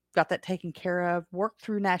to, got that taken care of, worked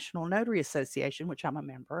through National Notary Association, which I'm a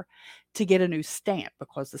member, to get a new stamp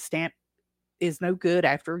because the stamp is no good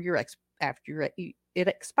after it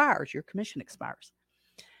expires, your commission expires.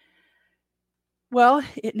 Well,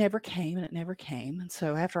 it never came and it never came. And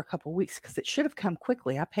so after a couple of weeks, because it should have come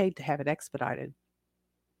quickly, I paid to have it expedited.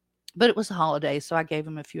 But it was a holiday, so I gave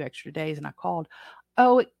him a few extra days and I called.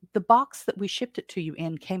 Oh, the box that we shipped it to you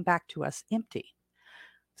in came back to us empty.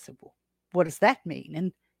 I said, well, what does that mean?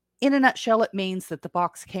 And in a nutshell, it means that the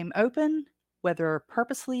box came open, whether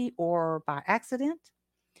purposely or by accident.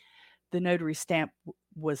 The notary stamp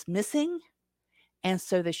was missing. And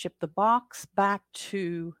so they shipped the box back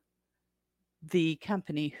to the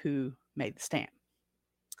company who made the stamp.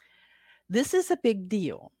 This is a big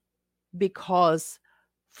deal because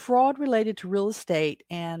fraud related to real estate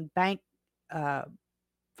and bank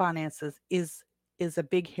finances is a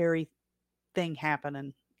big, hairy thing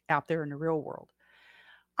happening out there in the real world.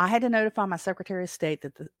 I had to notify my Secretary of State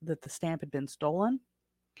that the stamp had been stolen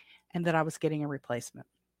and that I was getting a replacement.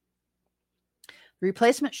 The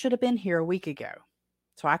replacement should have been here a week ago.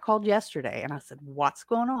 So I called yesterday and I said, what's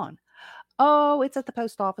going on? Oh, it's at the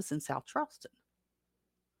post office in South Charleston.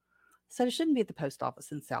 I said, it shouldn't be at the post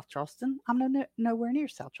office in South Charleston. I'm nowhere near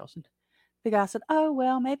South Charleston. The guy said, oh,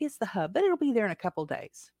 well, maybe it's the hub, but it'll be there in a couple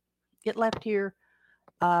days. It left here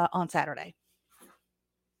on Saturday.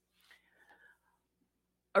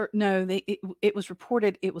 Or no, it was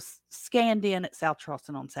reported it was scanned in at South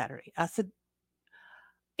Charleston on Saturday. I said,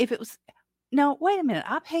 if it was, no, wait a minute.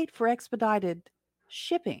 I paid for expedited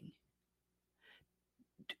shipping.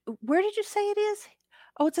 Where did you say it is?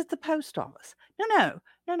 Oh, it's at the post office. No.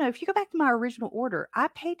 If you go back to my original order, I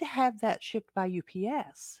paid to have that shipped by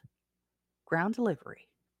UPS. Ground delivery.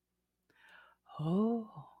 Oh.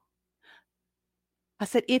 I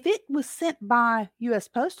said, if it was sent by U.S.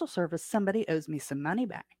 Postal Service, somebody owes me some money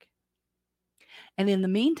back. And in the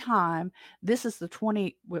meantime, this is the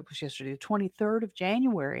 23rd of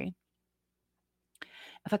January.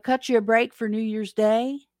 If I cut you a break for New Year's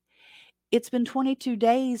Day, it's been 22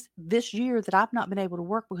 days this year that I've not been able to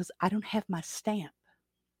work because I don't have my stamp.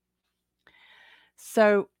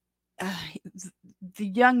 So the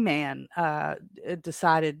young man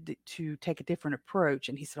decided to take a different approach.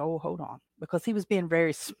 And he said, oh, hold on, because he was being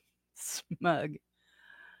very smug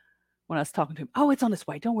when I was talking to him. Oh, it's on its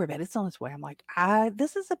way. Don't worry about it. It's on its way. I'm like,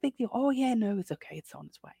 this is a big deal. Oh, yeah, no, it's okay. It's on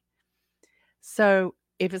its way. So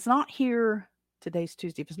if it's not here, today's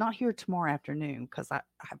Tuesday, if it's not here tomorrow afternoon, because I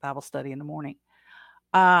have Bible study in the morning,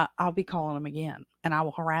 I'll be calling them again. And I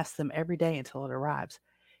will harass them every day until it arrives.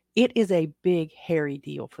 It is a big, hairy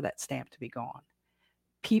deal for that stamp to be gone.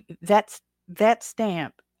 That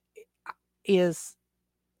stamp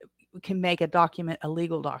can make a document a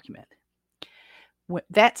legal document.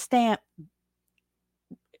 That stamp,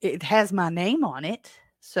 it has my name on it,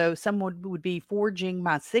 so someone would be forging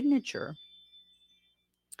my signature.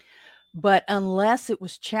 But unless it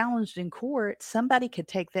was challenged in court, somebody could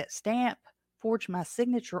take that stamp, forge my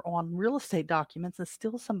signature on real estate documents, and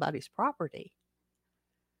steal somebody's property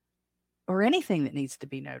or anything that needs to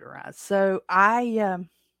be notarized. So I'm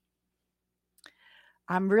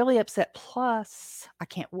really upset. Plus, I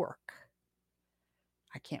can't work.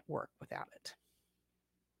 I can't work without it.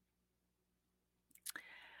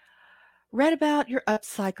 Read about your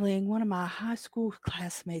upcycling. One of my high school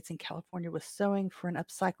classmates in California was sewing for an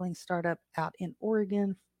upcycling startup out in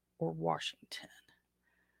Oregon or Washington.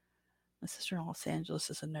 My sister in Los Angeles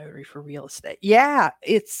is a notary for real estate. Yeah,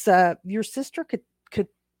 it's your sister could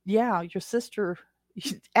your sister,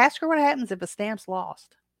 ask her what happens if a stamp's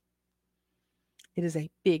lost. It is a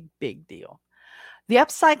big, big deal. The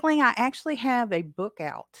upcycling, I actually have a book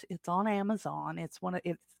out. It's on Amazon. It's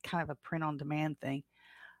kind of a print on demand thing.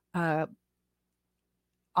 On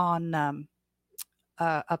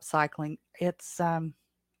upcycling. It's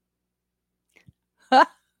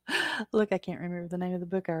look, I can't remember the name of the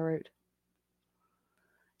book I wrote.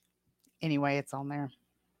 Anyway, it's on there.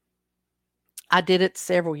 I did it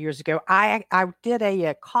several years ago. I did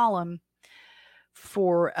a column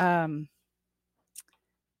for the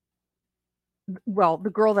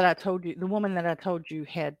girl that I told you, the woman that I told you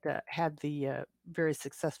had the very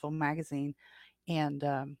successful magazine, and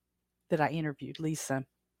that I interviewed, Lisa.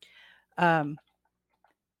 I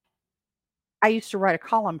used to write a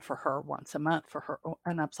column for her once a month for her,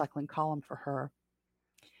 an upcycling column for her.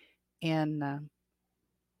 And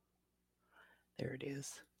there it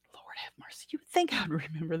is. Lord have mercy. You would think I'd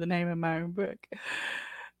remember the name of my own book.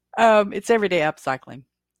 It's Everyday Upcycling.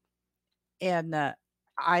 And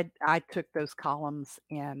I took those columns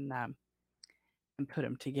and put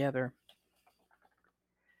them together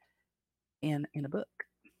in a book.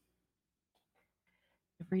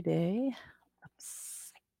 Everyday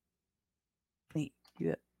upcycling.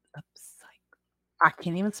 I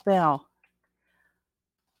can't even spell.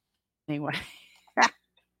 Anyway.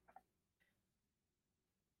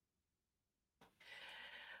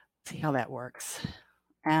 See how that works.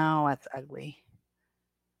 Ow, that's ugly.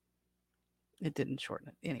 It didn't shorten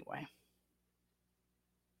it. Anyway.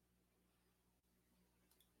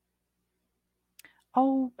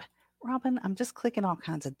 Oh, Robin, I'm just clicking all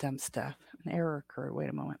kinds of dumb stuff. An error occurred. Wait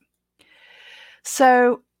a moment.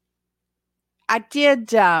 So I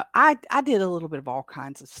did I did a little bit of all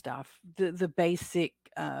kinds of stuff. The basic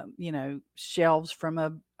shelves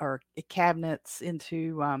from or cabinets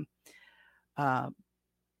into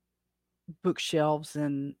bookshelves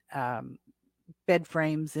and bed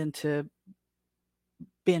frames into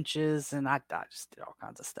benches, and I just did all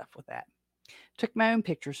kinds of stuff with that. Took my own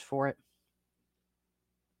pictures for it.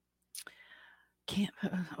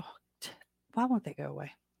 Why won't they go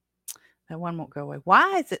away? That one won't go away.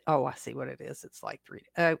 Why is it? Oh, I see what it is. It's like 3.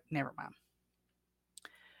 Oh, never mind.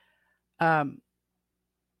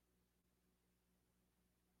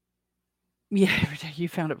 Yeah, you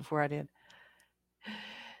found it before I did.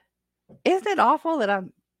 Isn't it awful that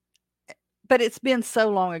but it's been so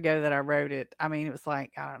long ago that I wrote it. I mean, it was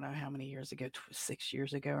like, I don't know how many years ago, 6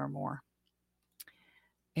 years ago or more.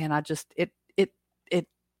 And I just, it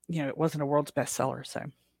wasn't a world's bestseller. So,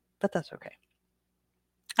 but that's okay.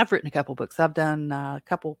 I've written a couple books. I've done a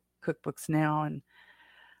couple cookbooks now and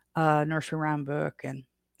a nursery rhyme book. And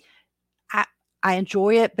I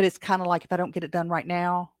enjoy it, but it's kind of like if I don't get it done right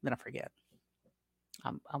now, then I forget.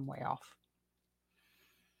 I'm way off.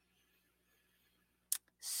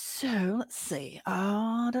 So let's see.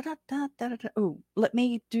 Oh, let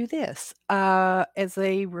me do this as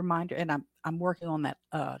a reminder, and I'm working on that.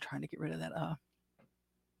 Trying to get rid of that.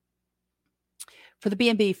 For the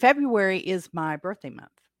B&B, February is my birthday month,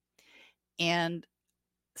 and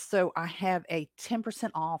so I have a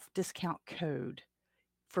 10% off discount code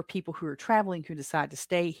for people who are traveling who decide to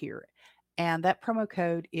stay here, and that promo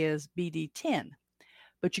code is BD10.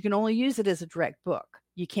 But you can only use it as a direct book.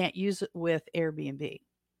 You can't use it with Airbnb.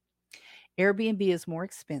 Airbnb is more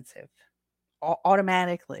expensive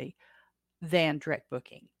automatically than direct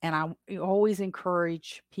booking. And I always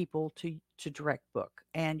encourage people to direct book.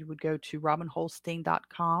 And you would go to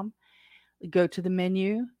robinholstein.com, go to the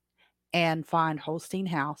menu and find Holstein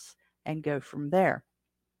House and go from there.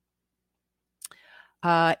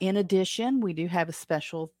 In addition, we do have a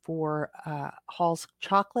special for Hall's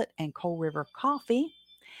Chocolate and Coal River Coffee.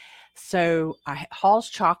 So Hall's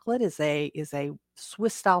Chocolate is a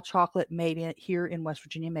Swiss style chocolate made here in West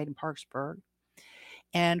Virginia, made in Parkersburg.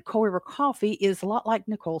 And Coal River Coffee is a lot like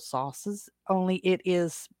Nicole's sauces, only it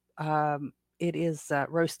is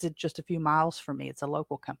roasted just a few miles from me. It's a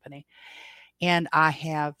local company, and I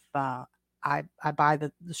have I buy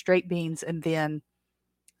the straight beans and then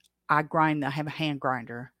I grind. I have a hand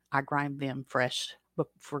grinder. I grind them fresh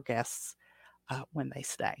for guests when they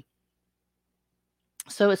stay.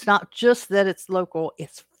 So it's not just that it's local,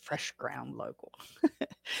 it's fresh ground local.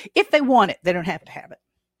 If they want it, they don't have to have it.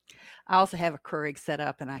 I also have a Keurig set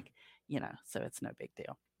up and so it's no big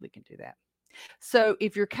deal. We can do that. So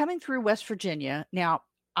if you're coming through West Virginia, now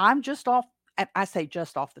I'm just off, I say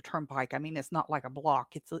just off the turnpike. I mean, it's not like a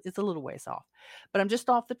block. It's a little ways off, but I'm just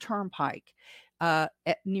off the turnpike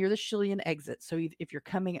near the Shillian exit. So if you're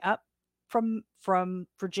coming up from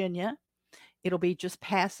Virginia, it'll be just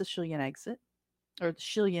past the Shillian exit or the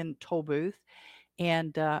Shillian toll booth,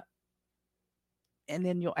 and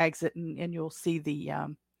then you'll exit and you'll see the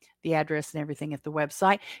address and everything at the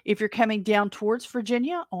website. If you're coming down towards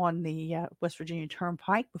Virginia on the West Virginia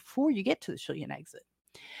Turnpike, before you get to the Shillian exit,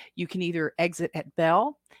 you can either exit at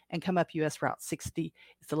Bell and come up US Route 60.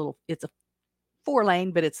 It's a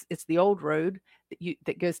 4-lane, but it's the old road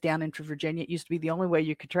that goes down into Virginia. It used to be the only way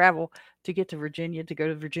you could travel to get to Virginia, to go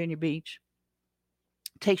to Virginia Beach.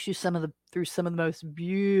 Takes you through some of the most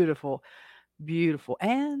beautiful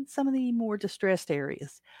and some of the more distressed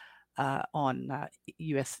areas on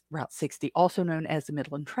US Route 60, also known as the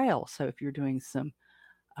Midland Trail. So if you're doing some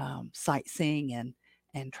sightseeing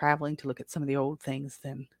and traveling to look at some of the old things,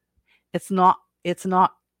 then it's not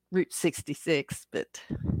Route 66, but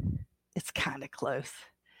it's kind of close.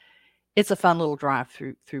 It's a fun little drive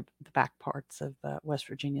through the back parts of West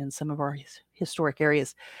Virginia and some of our historic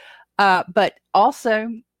areas. But also,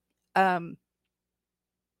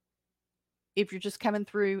 if you're just coming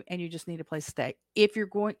through and you just need a place to stay. If you're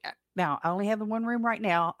going now, I only have the one room right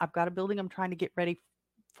now. I've got a building I'm trying to get ready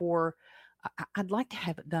for. I'd like to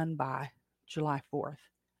have it done by July 4th.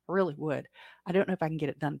 I really would. I don't know if I can get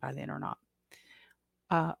it done by then or not.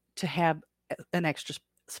 To have an extra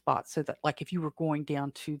spot so that, like, if you were going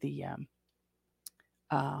down to the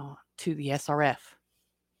SRF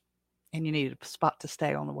and you needed a spot to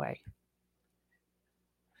stay on the way,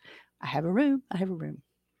 I have a room.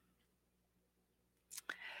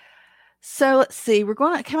 So let's see. We're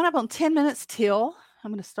coming up on 10 minutes till.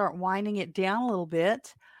 I'm going to start winding it down a little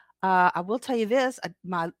bit. I will tell you this: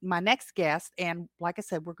 my next guest, and like I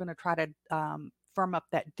said, we're going to try to firm up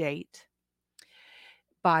that date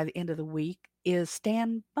by the end of the week, is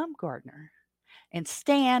Stan Bumgardner. And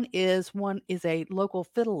Stan is a local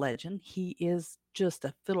fiddle legend. He is just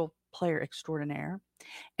a fiddle player extraordinaire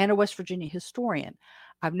and a West Virginia historian.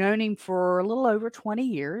 I've known him for a little over 20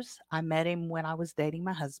 years. I met him when I was dating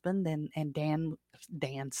my husband,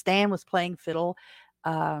 and Stan was playing fiddle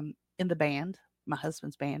in the band, my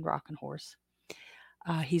husband's band, Rockin' Horse.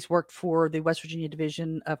 He's worked for the West Virginia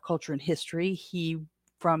Division of Culture and History.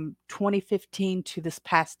 From 2015 to this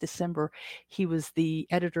past December, he was the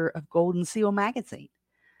editor of Golden Seal magazine.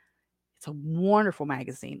 It's a wonderful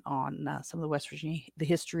magazine on some of the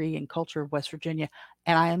history and culture of West Virginia,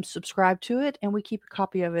 and I am subscribed to it, and we keep a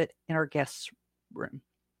copy of it in our guest room.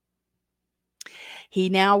 He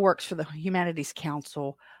now works for the Humanities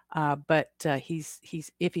Council, but he's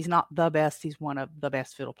if he's not the best, he's one of the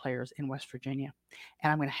best fiddle players in West Virginia,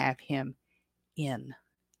 and I'm going to have him in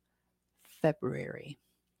February.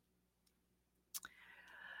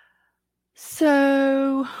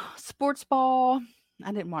 So, sports ball.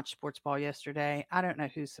 I didn't watch sports ball yesterday. I don't know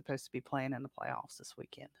who's supposed to be playing in the playoffs this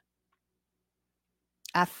weekend.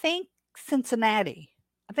 I think Cincinnati's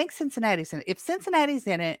in it. If Cincinnati's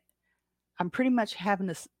in it, I'm pretty much having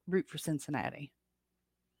to root for Cincinnati.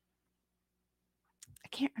 I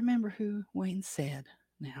can't remember who Wayne said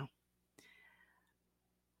now.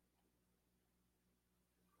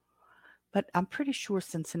 But I'm pretty sure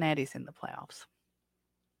Cincinnati's in the playoffs.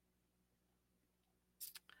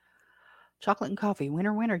 Chocolate and coffee,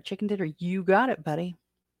 winner, chicken dinner. You got it, buddy.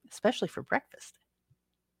 Especially for breakfast.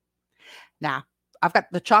 Now, I've got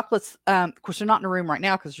the chocolates. Of course, they're not in the room right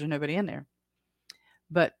now because there's nobody in there.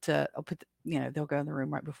 But I'll put, they'll go in the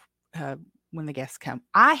room right before when the guests come.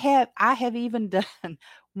 I have even done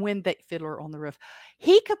When the Fiddler on the Roof.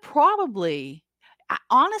 He could probably,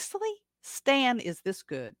 honestly, Stan is this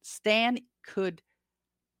good. Stan could,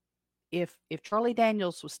 if Charlie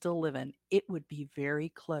Daniels was still living, it would be very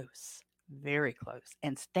close. Very close.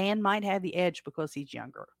 And Stan might have the edge because he's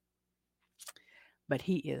younger. But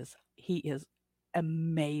he is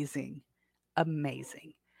amazing.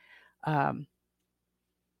 Amazing.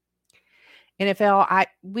 NFL,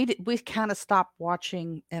 we kind of stopped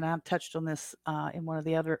watching, and I've touched on this in one of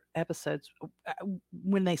the other episodes,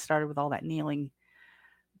 when they started with all that kneeling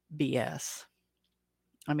BS.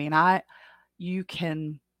 I mean, you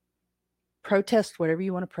can protest whatever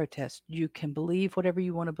you want to protest. You can believe whatever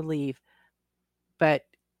you want to believe. But,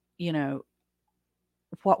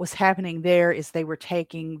 what was happening there is they were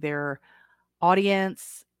taking their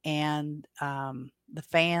audience and the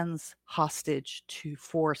fans hostage to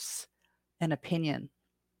force an opinion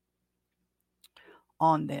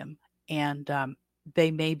on them. And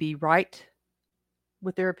they may be right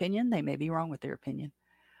with their opinion. They may be wrong with their opinion.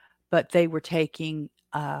 But they were taking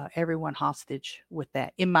everyone hostage with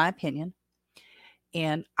that, in my opinion.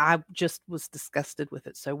 And I just was disgusted with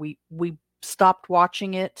it. So we stopped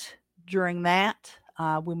watching it during that.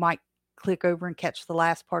 We might click over and catch the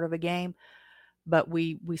last part of a game, but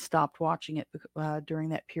we stopped watching it during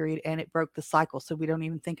that period, and it broke the cycle. So we don't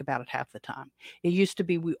even think about it half the time. It used to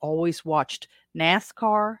be we always watched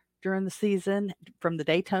NASCAR during the season from the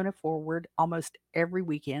Daytona forward almost every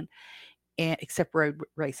weekend, and except road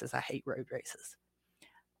races. I hate road races.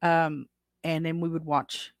 And then we would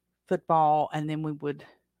watch football, and then we would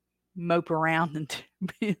mope around and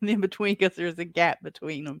in between because there's a gap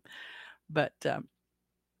between them. But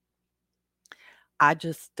I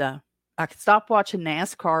could stop watching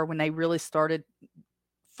NASCAR when they really started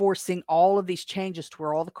forcing all of these changes to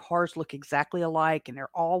where all the cars look exactly alike and they're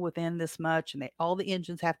all within this much, and all the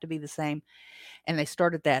engines have to be the same. And they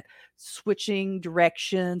started that switching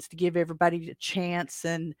directions to give everybody a chance,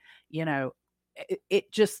 and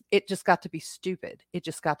it just got to be stupid. It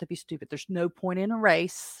just got to be stupid. There's no point in a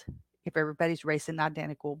race if everybody's racing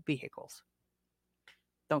identical vehicles.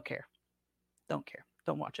 Don't care.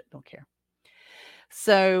 Don't watch it. Don't care.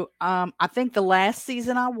 So I think the last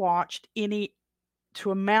season I watched to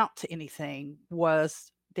amount to anything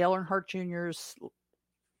was Dale Earnhardt Jr.'s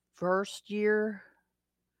first year.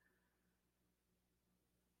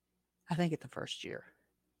 I think it's the first year.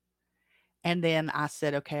 And then I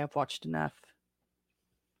said, okay, I've watched enough.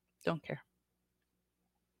 Don't care.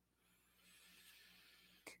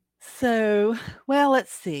 So, well,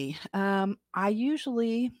 let's see. I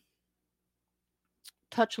usually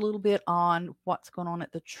touch a little bit on what's going on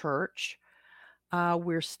at the church.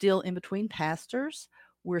 We're still in between pastors.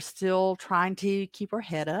 We're still trying to keep our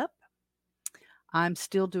head up. I'm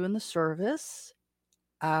still doing the service.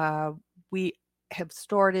 We have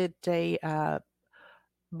started a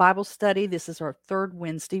Bible study. This is our third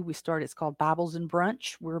Wednesday. It's called Bibles and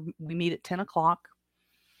Brunch. We meet at 10 o'clock.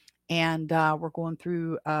 And we're going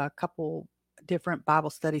through a couple different Bible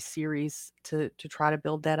study series to try to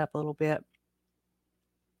build that up a little bit.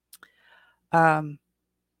 And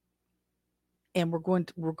we're going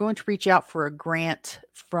to reach out for a grant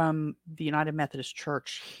from the United Methodist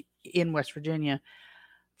Church in West Virginia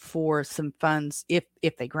for some funds, if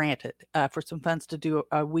they grant it, for some funds to do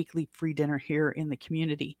a weekly free dinner here in the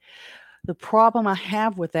community. The problem I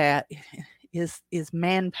have with that is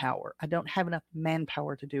manpower. I don't have enough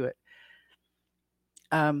manpower to do it.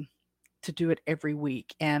 To do it every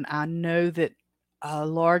week, and I know that a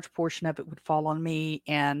large portion of it would fall on me,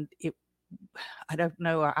 and I don't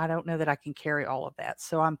know that I can carry all of that.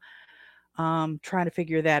 So I'm trying to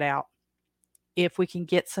figure that out. If we can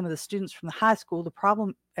get some of the students from the high school, the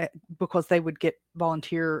problem, because they would get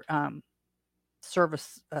volunteer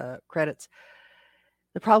service credits.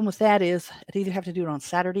 The problem with that is I'd either have to do it on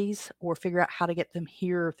Saturdays or figure out how to get them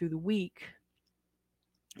here through the week,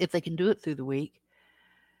 if they can do it through the week.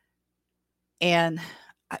 And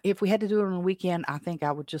if we had to do it on a weekend, I think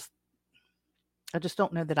I just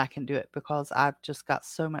don't know that I can do it because I've just got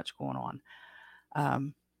so much going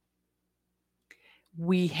on.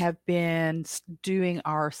 We have been doing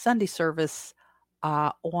our Sunday service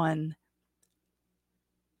on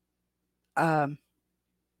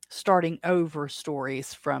starting over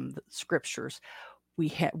stories from the scriptures.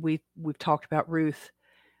 We've talked about Ruth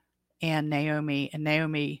and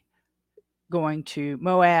Naomi going to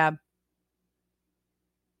Moab,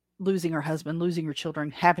 losing her husband, losing her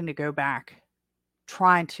children, having to go back,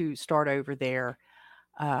 trying to start over there.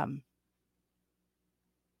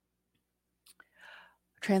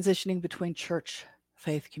 Transitioning between church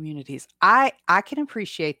faith communities. I can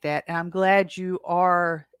appreciate that, and I'm glad you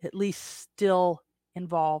are at least still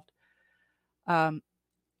involved.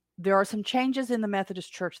 There are some changes in the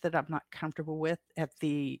Methodist Church that I'm not comfortable with at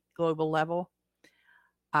the global level.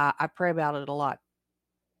 I pray about it a lot,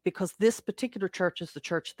 because this particular church is the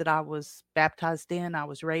church that I was baptized in, I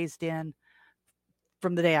was raised in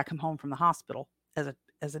from the day I come home from the hospital as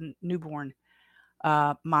a newborn.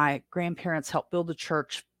 My grandparents helped build the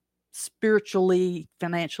church spiritually,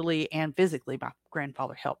 financially, and physically. My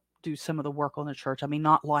grandfather helped do some of the work on the church. I mean,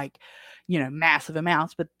 not like, massive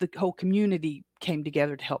amounts, but the whole community came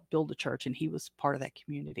together to help build the church, and he was part of that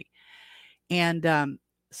community. And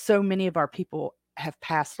so many of our people have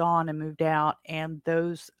passed on and moved out, and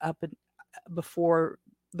those before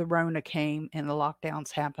the Rona came and the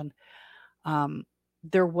lockdowns happened,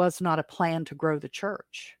 there was not a plan to grow the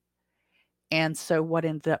church. And so what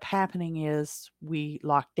ended up happening is we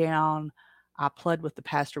locked down. I pled with the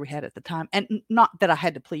pastor we had at the time, and not that I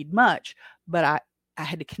had to plead much, but I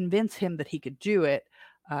had to convince him that he could do it,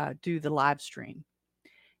 do the live stream.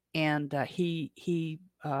 And he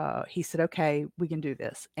said, okay, we can do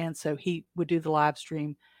this. And so he would do the live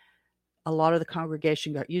stream. A lot of the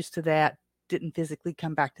congregation got used to that, didn't physically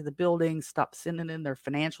come back to the building, stopped sending in their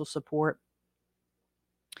financial support.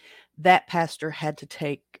 That pastor had to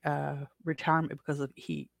take retirement because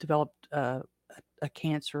he developed a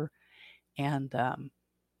cancer and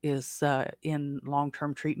is in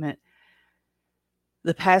long-term treatment.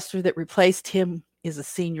 The pastor that replaced him is a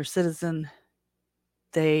senior citizen.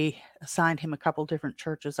 They assigned him a couple different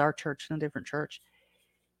churches, our church and a different church.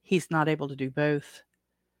 He's not able to do both.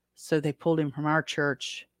 So they pulled him from our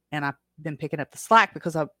church, and I've been picking up the slack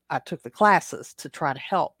because I took the classes to try to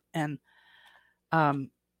help. And I'm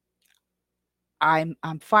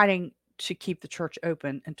fighting to keep the church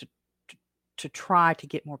open and to try to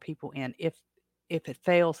get more people in. If it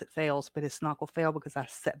fails, it fails, but it's not going to fail because I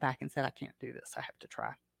sat back and said, I can't do this. I have to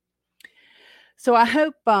try. So I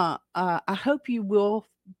hope you will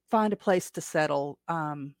find a place to settle,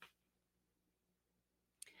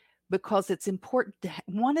 because it's important.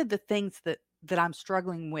 One of the things that I'm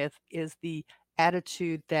struggling with is the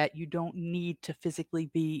attitude that you don't need to physically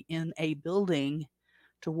be in a building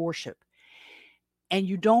to worship. And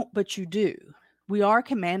you don't, but you do. We are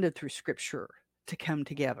commanded through Scripture to come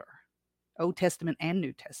together. Old Testament and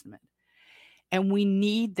New Testament. And we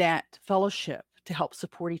need that fellowship to help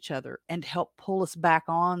support each other and help pull us back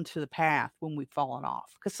onto the path when we've fallen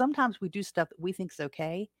off. Because sometimes we do stuff that we think is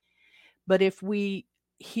okay. But if we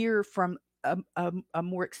hear from a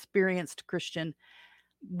more experienced Christian,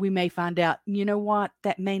 we may find out, you know what,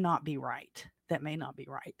 that may not be right. That may not be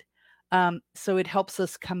right. So it helps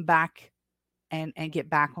us come back and get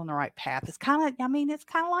back on the right path. It's kind of, I mean, it's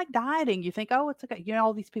kind of like dieting. You think, oh, it's okay. You know,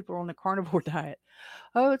 all these people are on the carnivore diet.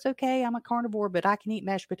 Oh, it's okay. I'm a carnivore, but I can eat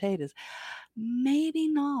mashed potatoes. Maybe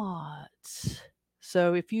not.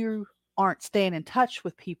 So if you aren't staying in touch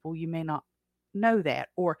with people, you may not know that.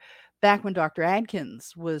 Or back when Dr.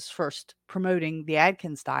 Adkins was first promoting the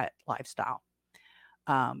Atkins diet lifestyle,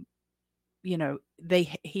 you know,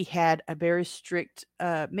 he had a very strict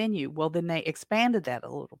menu. Well, then they expanded that a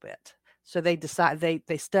little bit. So they decided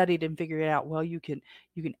they studied and figured out, well, you can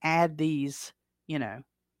add these, you know,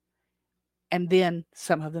 and then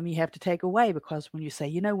some of them you have to take away because when you say,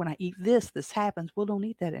 you know, when I eat this, this happens. Well, don't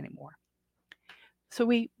eat that anymore. So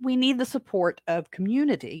we need the support of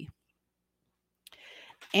community,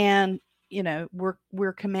 and you know,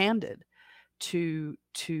 we're commanded to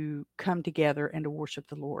come together and to worship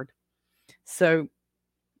the Lord. So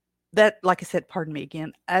that, like I said, pardon me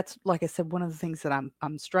again, that's, like I said, one of the things that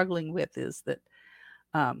I'm struggling with is that,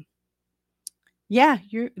 yeah,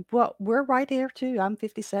 we're right there too. I'm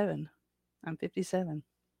 57.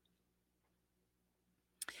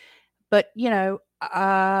 But, you know,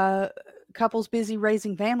 couples busy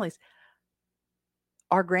raising families.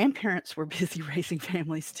 Our grandparents were busy raising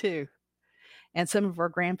families too. And some of our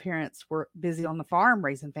grandparents were busy on the farm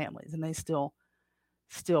raising families, and they still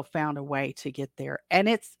found a way to get there. And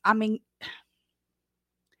it's, I mean,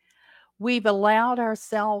 we've allowed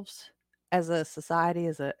ourselves as a society,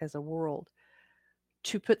 as a world,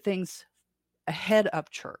 to put things ahead of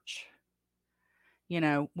church. You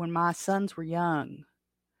know, when my sons were young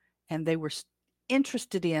and they were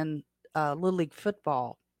interested in Little League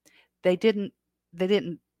football, they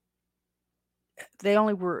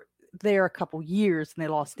only were there a couple years and they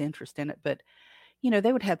lost interest in it. But, you know,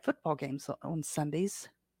 they would have football games on Sundays.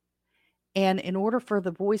 And in order for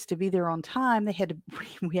the boys to be there on time,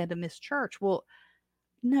 we had to miss church. Well,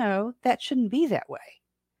 no, that shouldn't be that way.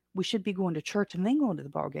 We should be going to church and then going to the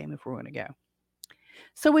ball game if we're going to go.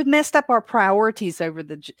 So we've messed up our priorities over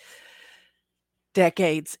the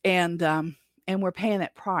decades, and we're paying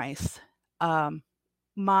that price.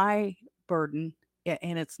 My burden,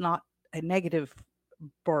 and it's not a negative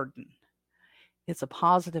burden, it's a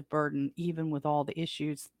positive burden, even with all the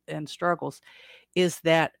issues and struggles, is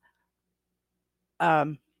that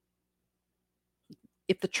if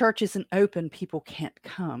the church isn't open, people can't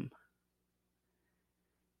come.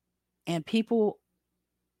 And people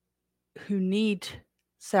who need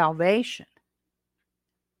salvation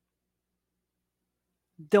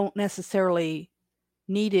don't necessarily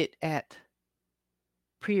need it at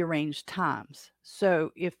prearranged times.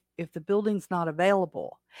 So if the building's not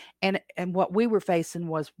available, and what we were facing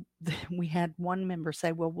was we had one member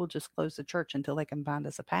say, well, we'll just close the church until they can find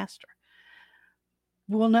us a pastor.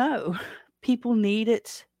 Well, no, people need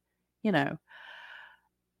it, you know.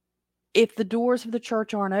 If the doors of the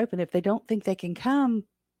church aren't open, if they don't think they can come,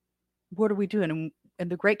 what are we doing?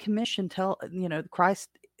 And the Great Commission Christ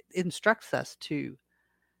instructs us to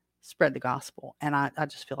spread the gospel. And I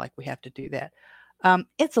just feel like we have to do that.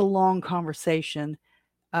 It's a long conversation.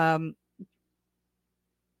 I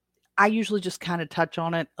usually just kind of touch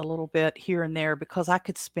on it a little bit here and there because I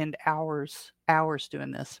could spend hours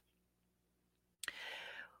doing this.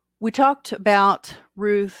 We talked about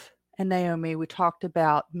Ruth and Naomi. We talked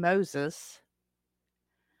about Moses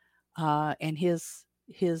and he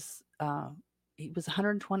was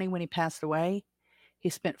 120 when he passed away. He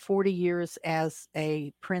spent 40 years as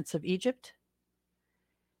a prince of Egypt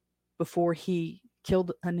before he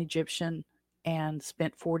killed an Egyptian and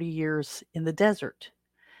spent 40 years in the desert.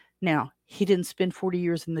 Now, he didn't spend 40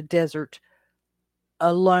 years in the desert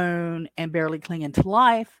alone and barely clinging to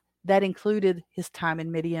life. That included his time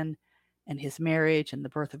in Midian and his marriage and the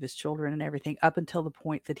birth of his children and everything, up until the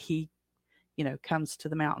point that he, comes to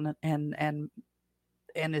the mountain and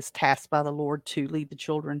is tasked by the Lord to lead the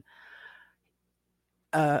children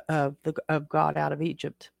of God out of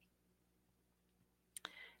Egypt.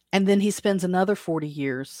 And then he spends another 40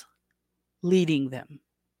 years leading them,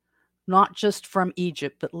 not just from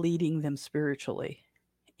Egypt, but leading them spiritually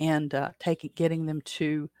and getting them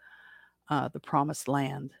to the promised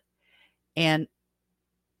land. And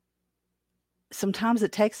sometimes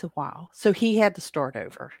it takes a while. So he had to start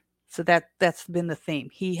over. So that's been the theme.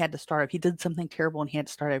 He had to start over. He did something terrible and he had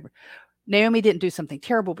to start over. Naomi didn't do something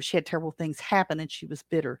terrible, but she had terrible things happen and she was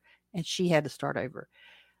bitter and she had to start over.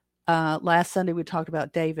 Last Sunday, we talked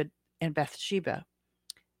about David and Bathsheba.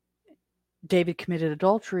 David committed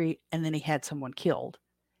adultery and then he had someone killed.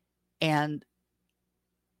 And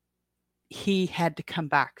he had to come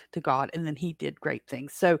back to God, and then he did great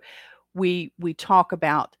things. So we talk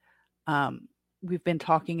about, we've been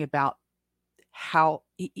talking about how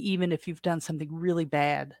even if you've done something really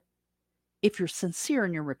bad, if you're sincere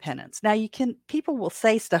in your repentance. Now people will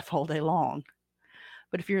say stuff all day long,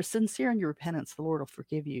 but if you're sincere in your repentance, the Lord will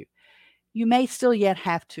forgive you. You may still yet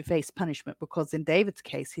have to face punishment because in David's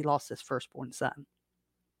case, he lost his firstborn son.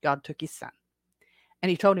 God took his son, and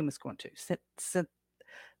he told him he was going to sent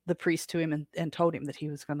the priest to him and told him that he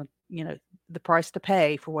was going to, the price to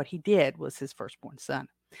pay for what he did was his firstborn son,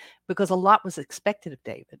 because a lot was expected of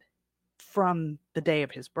David from the day of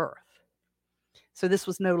his birth. So this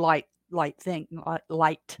was no light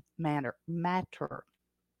matter.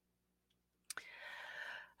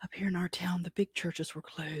 Up here in our town, the big churches were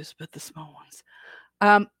closed, but the small ones.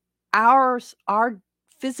 Our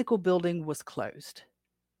physical building was closed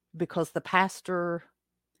because the pastor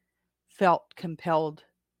felt compelled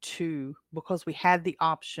to, because we had the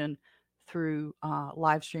option through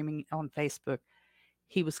live streaming on Facebook,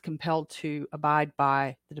 he was compelled to abide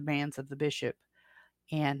by the demands of the bishop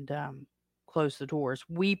and close the doors.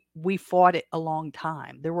 We fought it a long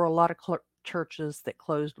time. There were a lot of churches that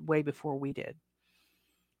closed way before we did,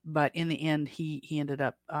 but in the end, he ended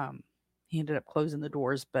up closing the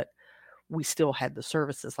doors. But we still had the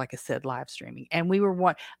services, like I said, live streaming, and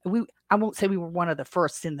I won't say we were one of the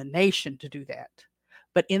first in the nation to do that,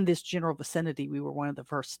 but in this general vicinity, we were one of the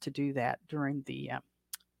first to do that during the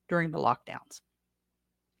lockdowns.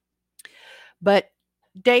 But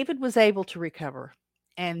David was able to recover,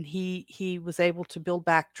 and he was able to build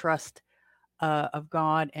back trust of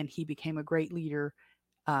God, and he became a great leader,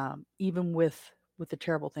 even with the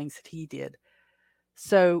terrible things that he did.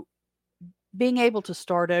 So being able to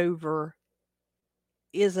start over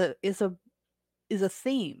is a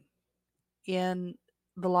theme in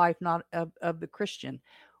the life not of the Christian.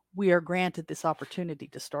 We are granted this opportunity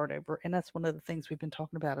to start over, and that's one of the things we've been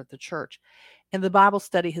talking about at the church. And the Bible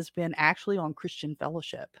study has been actually on Christian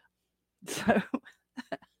fellowship. So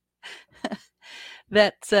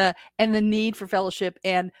that's and the need for fellowship.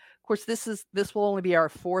 And of course, this will only be our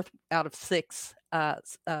 4th out of 6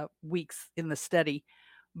 weeks in the study,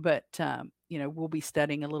 but we'll be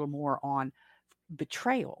studying a little more on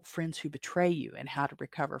betrayal, friends who betray you, and how to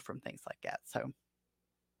recover from things like that. So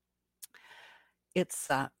it's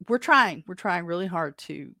we're trying really hard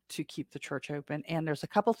to keep the church open, and there's a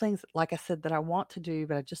couple things, like I said, that I want to do,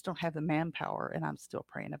 but I just don't have the manpower, and I'm still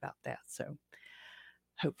praying about that. So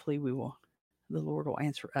hopefully the Lord will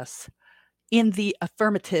answer us in the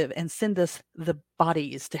affirmative and send us the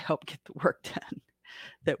bodies to help get the work done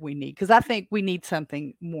that we need, because I think we need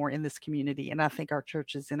something more in this community, and I think our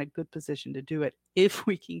church is in a good position to do it if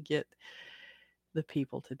we can get the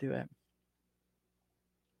people to do it.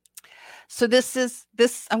 So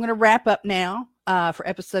I'm going to wrap up now for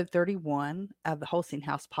episode 31 of the Holstein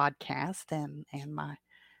House podcast and my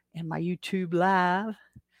YouTube live.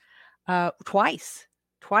 Twice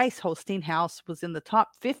Holstein House was in the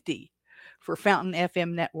top 50 for Fountain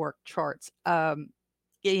FM network charts.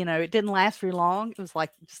 It didn't last very long. It was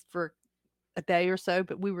like just for a day or so,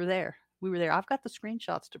 but we were there. I've got the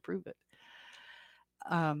screenshots to prove it.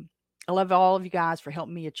 I love all of you guys for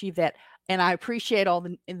helping me achieve that. And I appreciate all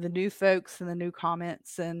the new folks and the new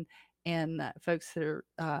comments and folks that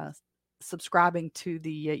are subscribing to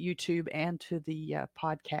the YouTube and to the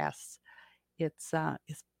podcasts. It's a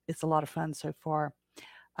lot of fun so far.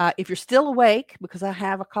 If you're still awake, because I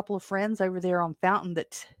have a couple of friends over there on Fountain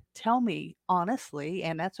that tell me honestly,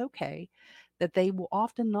 and that's okay, that they will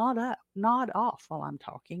often nod off while I'm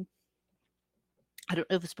talking. I don't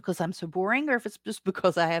know if it's because I'm so boring or if it's just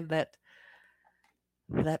because I have that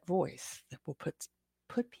voice that will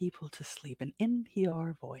put people to sleep, an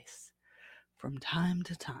NPR voice from time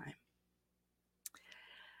to time.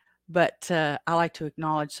 But I like to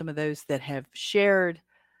acknowledge some of those that have shared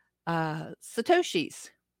Satoshis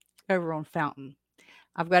over on Fountain.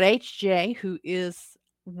 I've got HJ, who is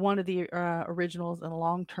one of the originals and a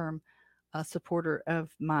long-term supporter of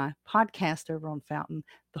my podcast over on Fountain,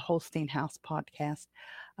 the Holstein House podcast.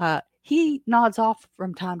 He nods off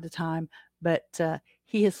from time to time, but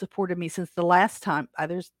he has supported me since the last time.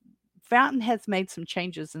 Fountain has made some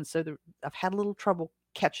changes, and so I've had a little trouble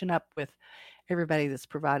catching up with everybody that's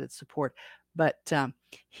provided support. But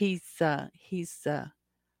he's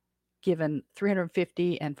given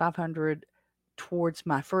 350 and 500 towards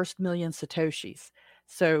my first million Satoshis.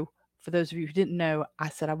 So For those of you who didn't know, I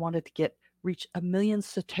said I wanted to reach 1 million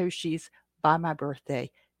Satoshis by my birthday.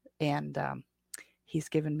 And he's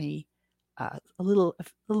given me a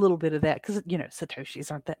little bit of that because,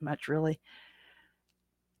 Satoshis aren't that much really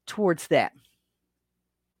towards that.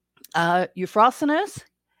 Euphrosynos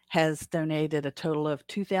has donated a total of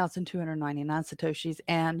 2,299 Satoshis,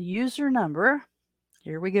 and user number,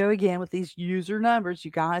 here we go again with these user numbers. You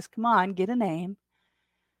guys, come on, get a name.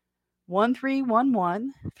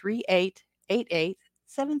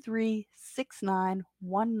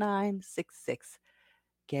 1311-3888-7369-1966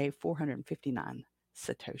 gave 459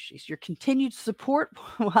 Satoshis. Your continued support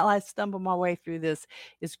while I stumble my way through this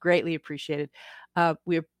is greatly appreciated.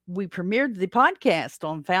 We premiered the podcast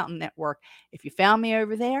on Fountain Network. If you found me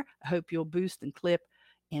over there, I hope you'll boost and clip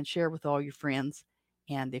and share with all your friends.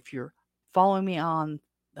 And if you're following me on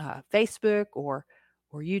Facebook or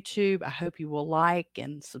YouTube, I hope you will like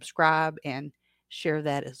and subscribe and share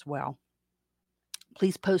that as well.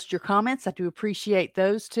 Please post your comments. I do appreciate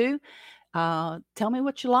those too. Tell me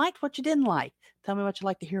what you liked, what you didn't like. Tell me what you'd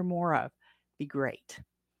like to hear more of. Be great.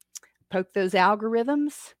 Poke those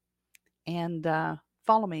algorithms and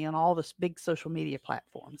follow me on all the big social media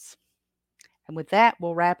platforms. And with that,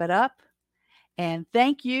 we'll wrap it up. And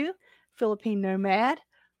thank you, Philippine Nomad,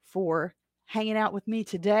 for hanging out with me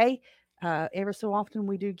today. Ever so often,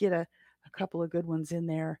 we do get a couple of good ones in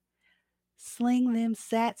there. Sling them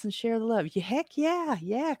sats and share the love. Yeah, heck yeah.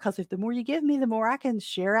 Because if the more you give me, the more I can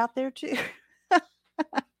share out there too.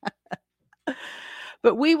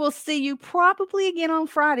 But we will see you probably again on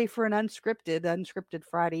Friday for an unscripted. Unscripted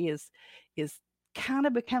Friday is kind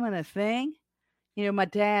of becoming a thing. My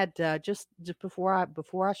dad, just before I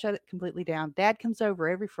shut it completely down, Dad comes over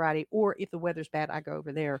every Friday, or if the weather's bad, I go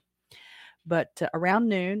over there. But around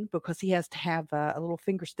noon, because he has to have a little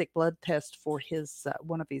finger stick blood test for his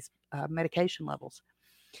one of his medication levels.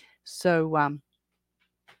 So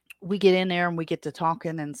we get in there and we get to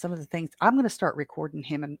talking, and some of the things I'm going to start recording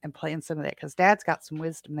him and playing some of that because Dad's got some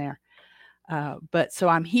wisdom there. But so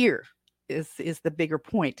I'm here is the bigger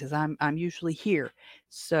point, is I'm usually here.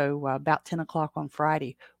 So about 10 o'clock on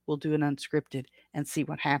Friday, we'll do an unscripted and see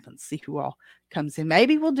what happens. See who all comes in.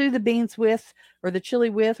 Maybe we'll do the beans with, or the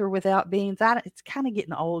chili with, or without beans. It's kind of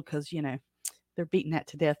getting old because they're beating that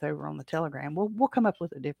to death over on the Telegram. We'll come up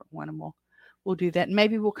with a different one, and we'll do that. And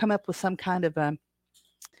maybe we'll come up with some kind of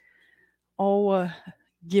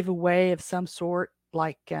giveaway of some sort,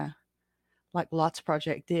 like Lots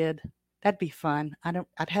Project did. That'd be fun.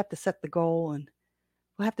 I'd have to set the goal, and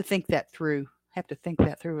we'll have to think that through. A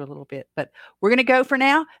little bit, but we're going to go for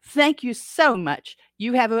now. Thank you so much.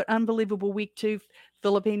 You have an unbelievable week too,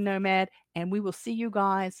 Philippine Nomad, and we will see you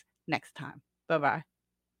guys next time. Bye-bye.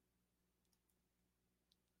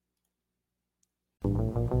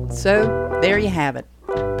 So there you have it.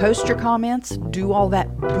 Post your comments, do all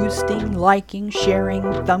that boosting, liking, sharing,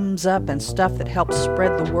 thumbs up, and stuff that helps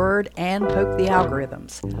spread the word and poke the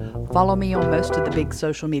algorithms. Follow me on most of the big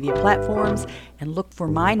social media platforms and look for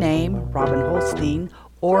my name, Robin Holstein,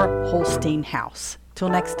 or Holstein House. Till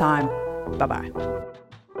next time, bye-bye.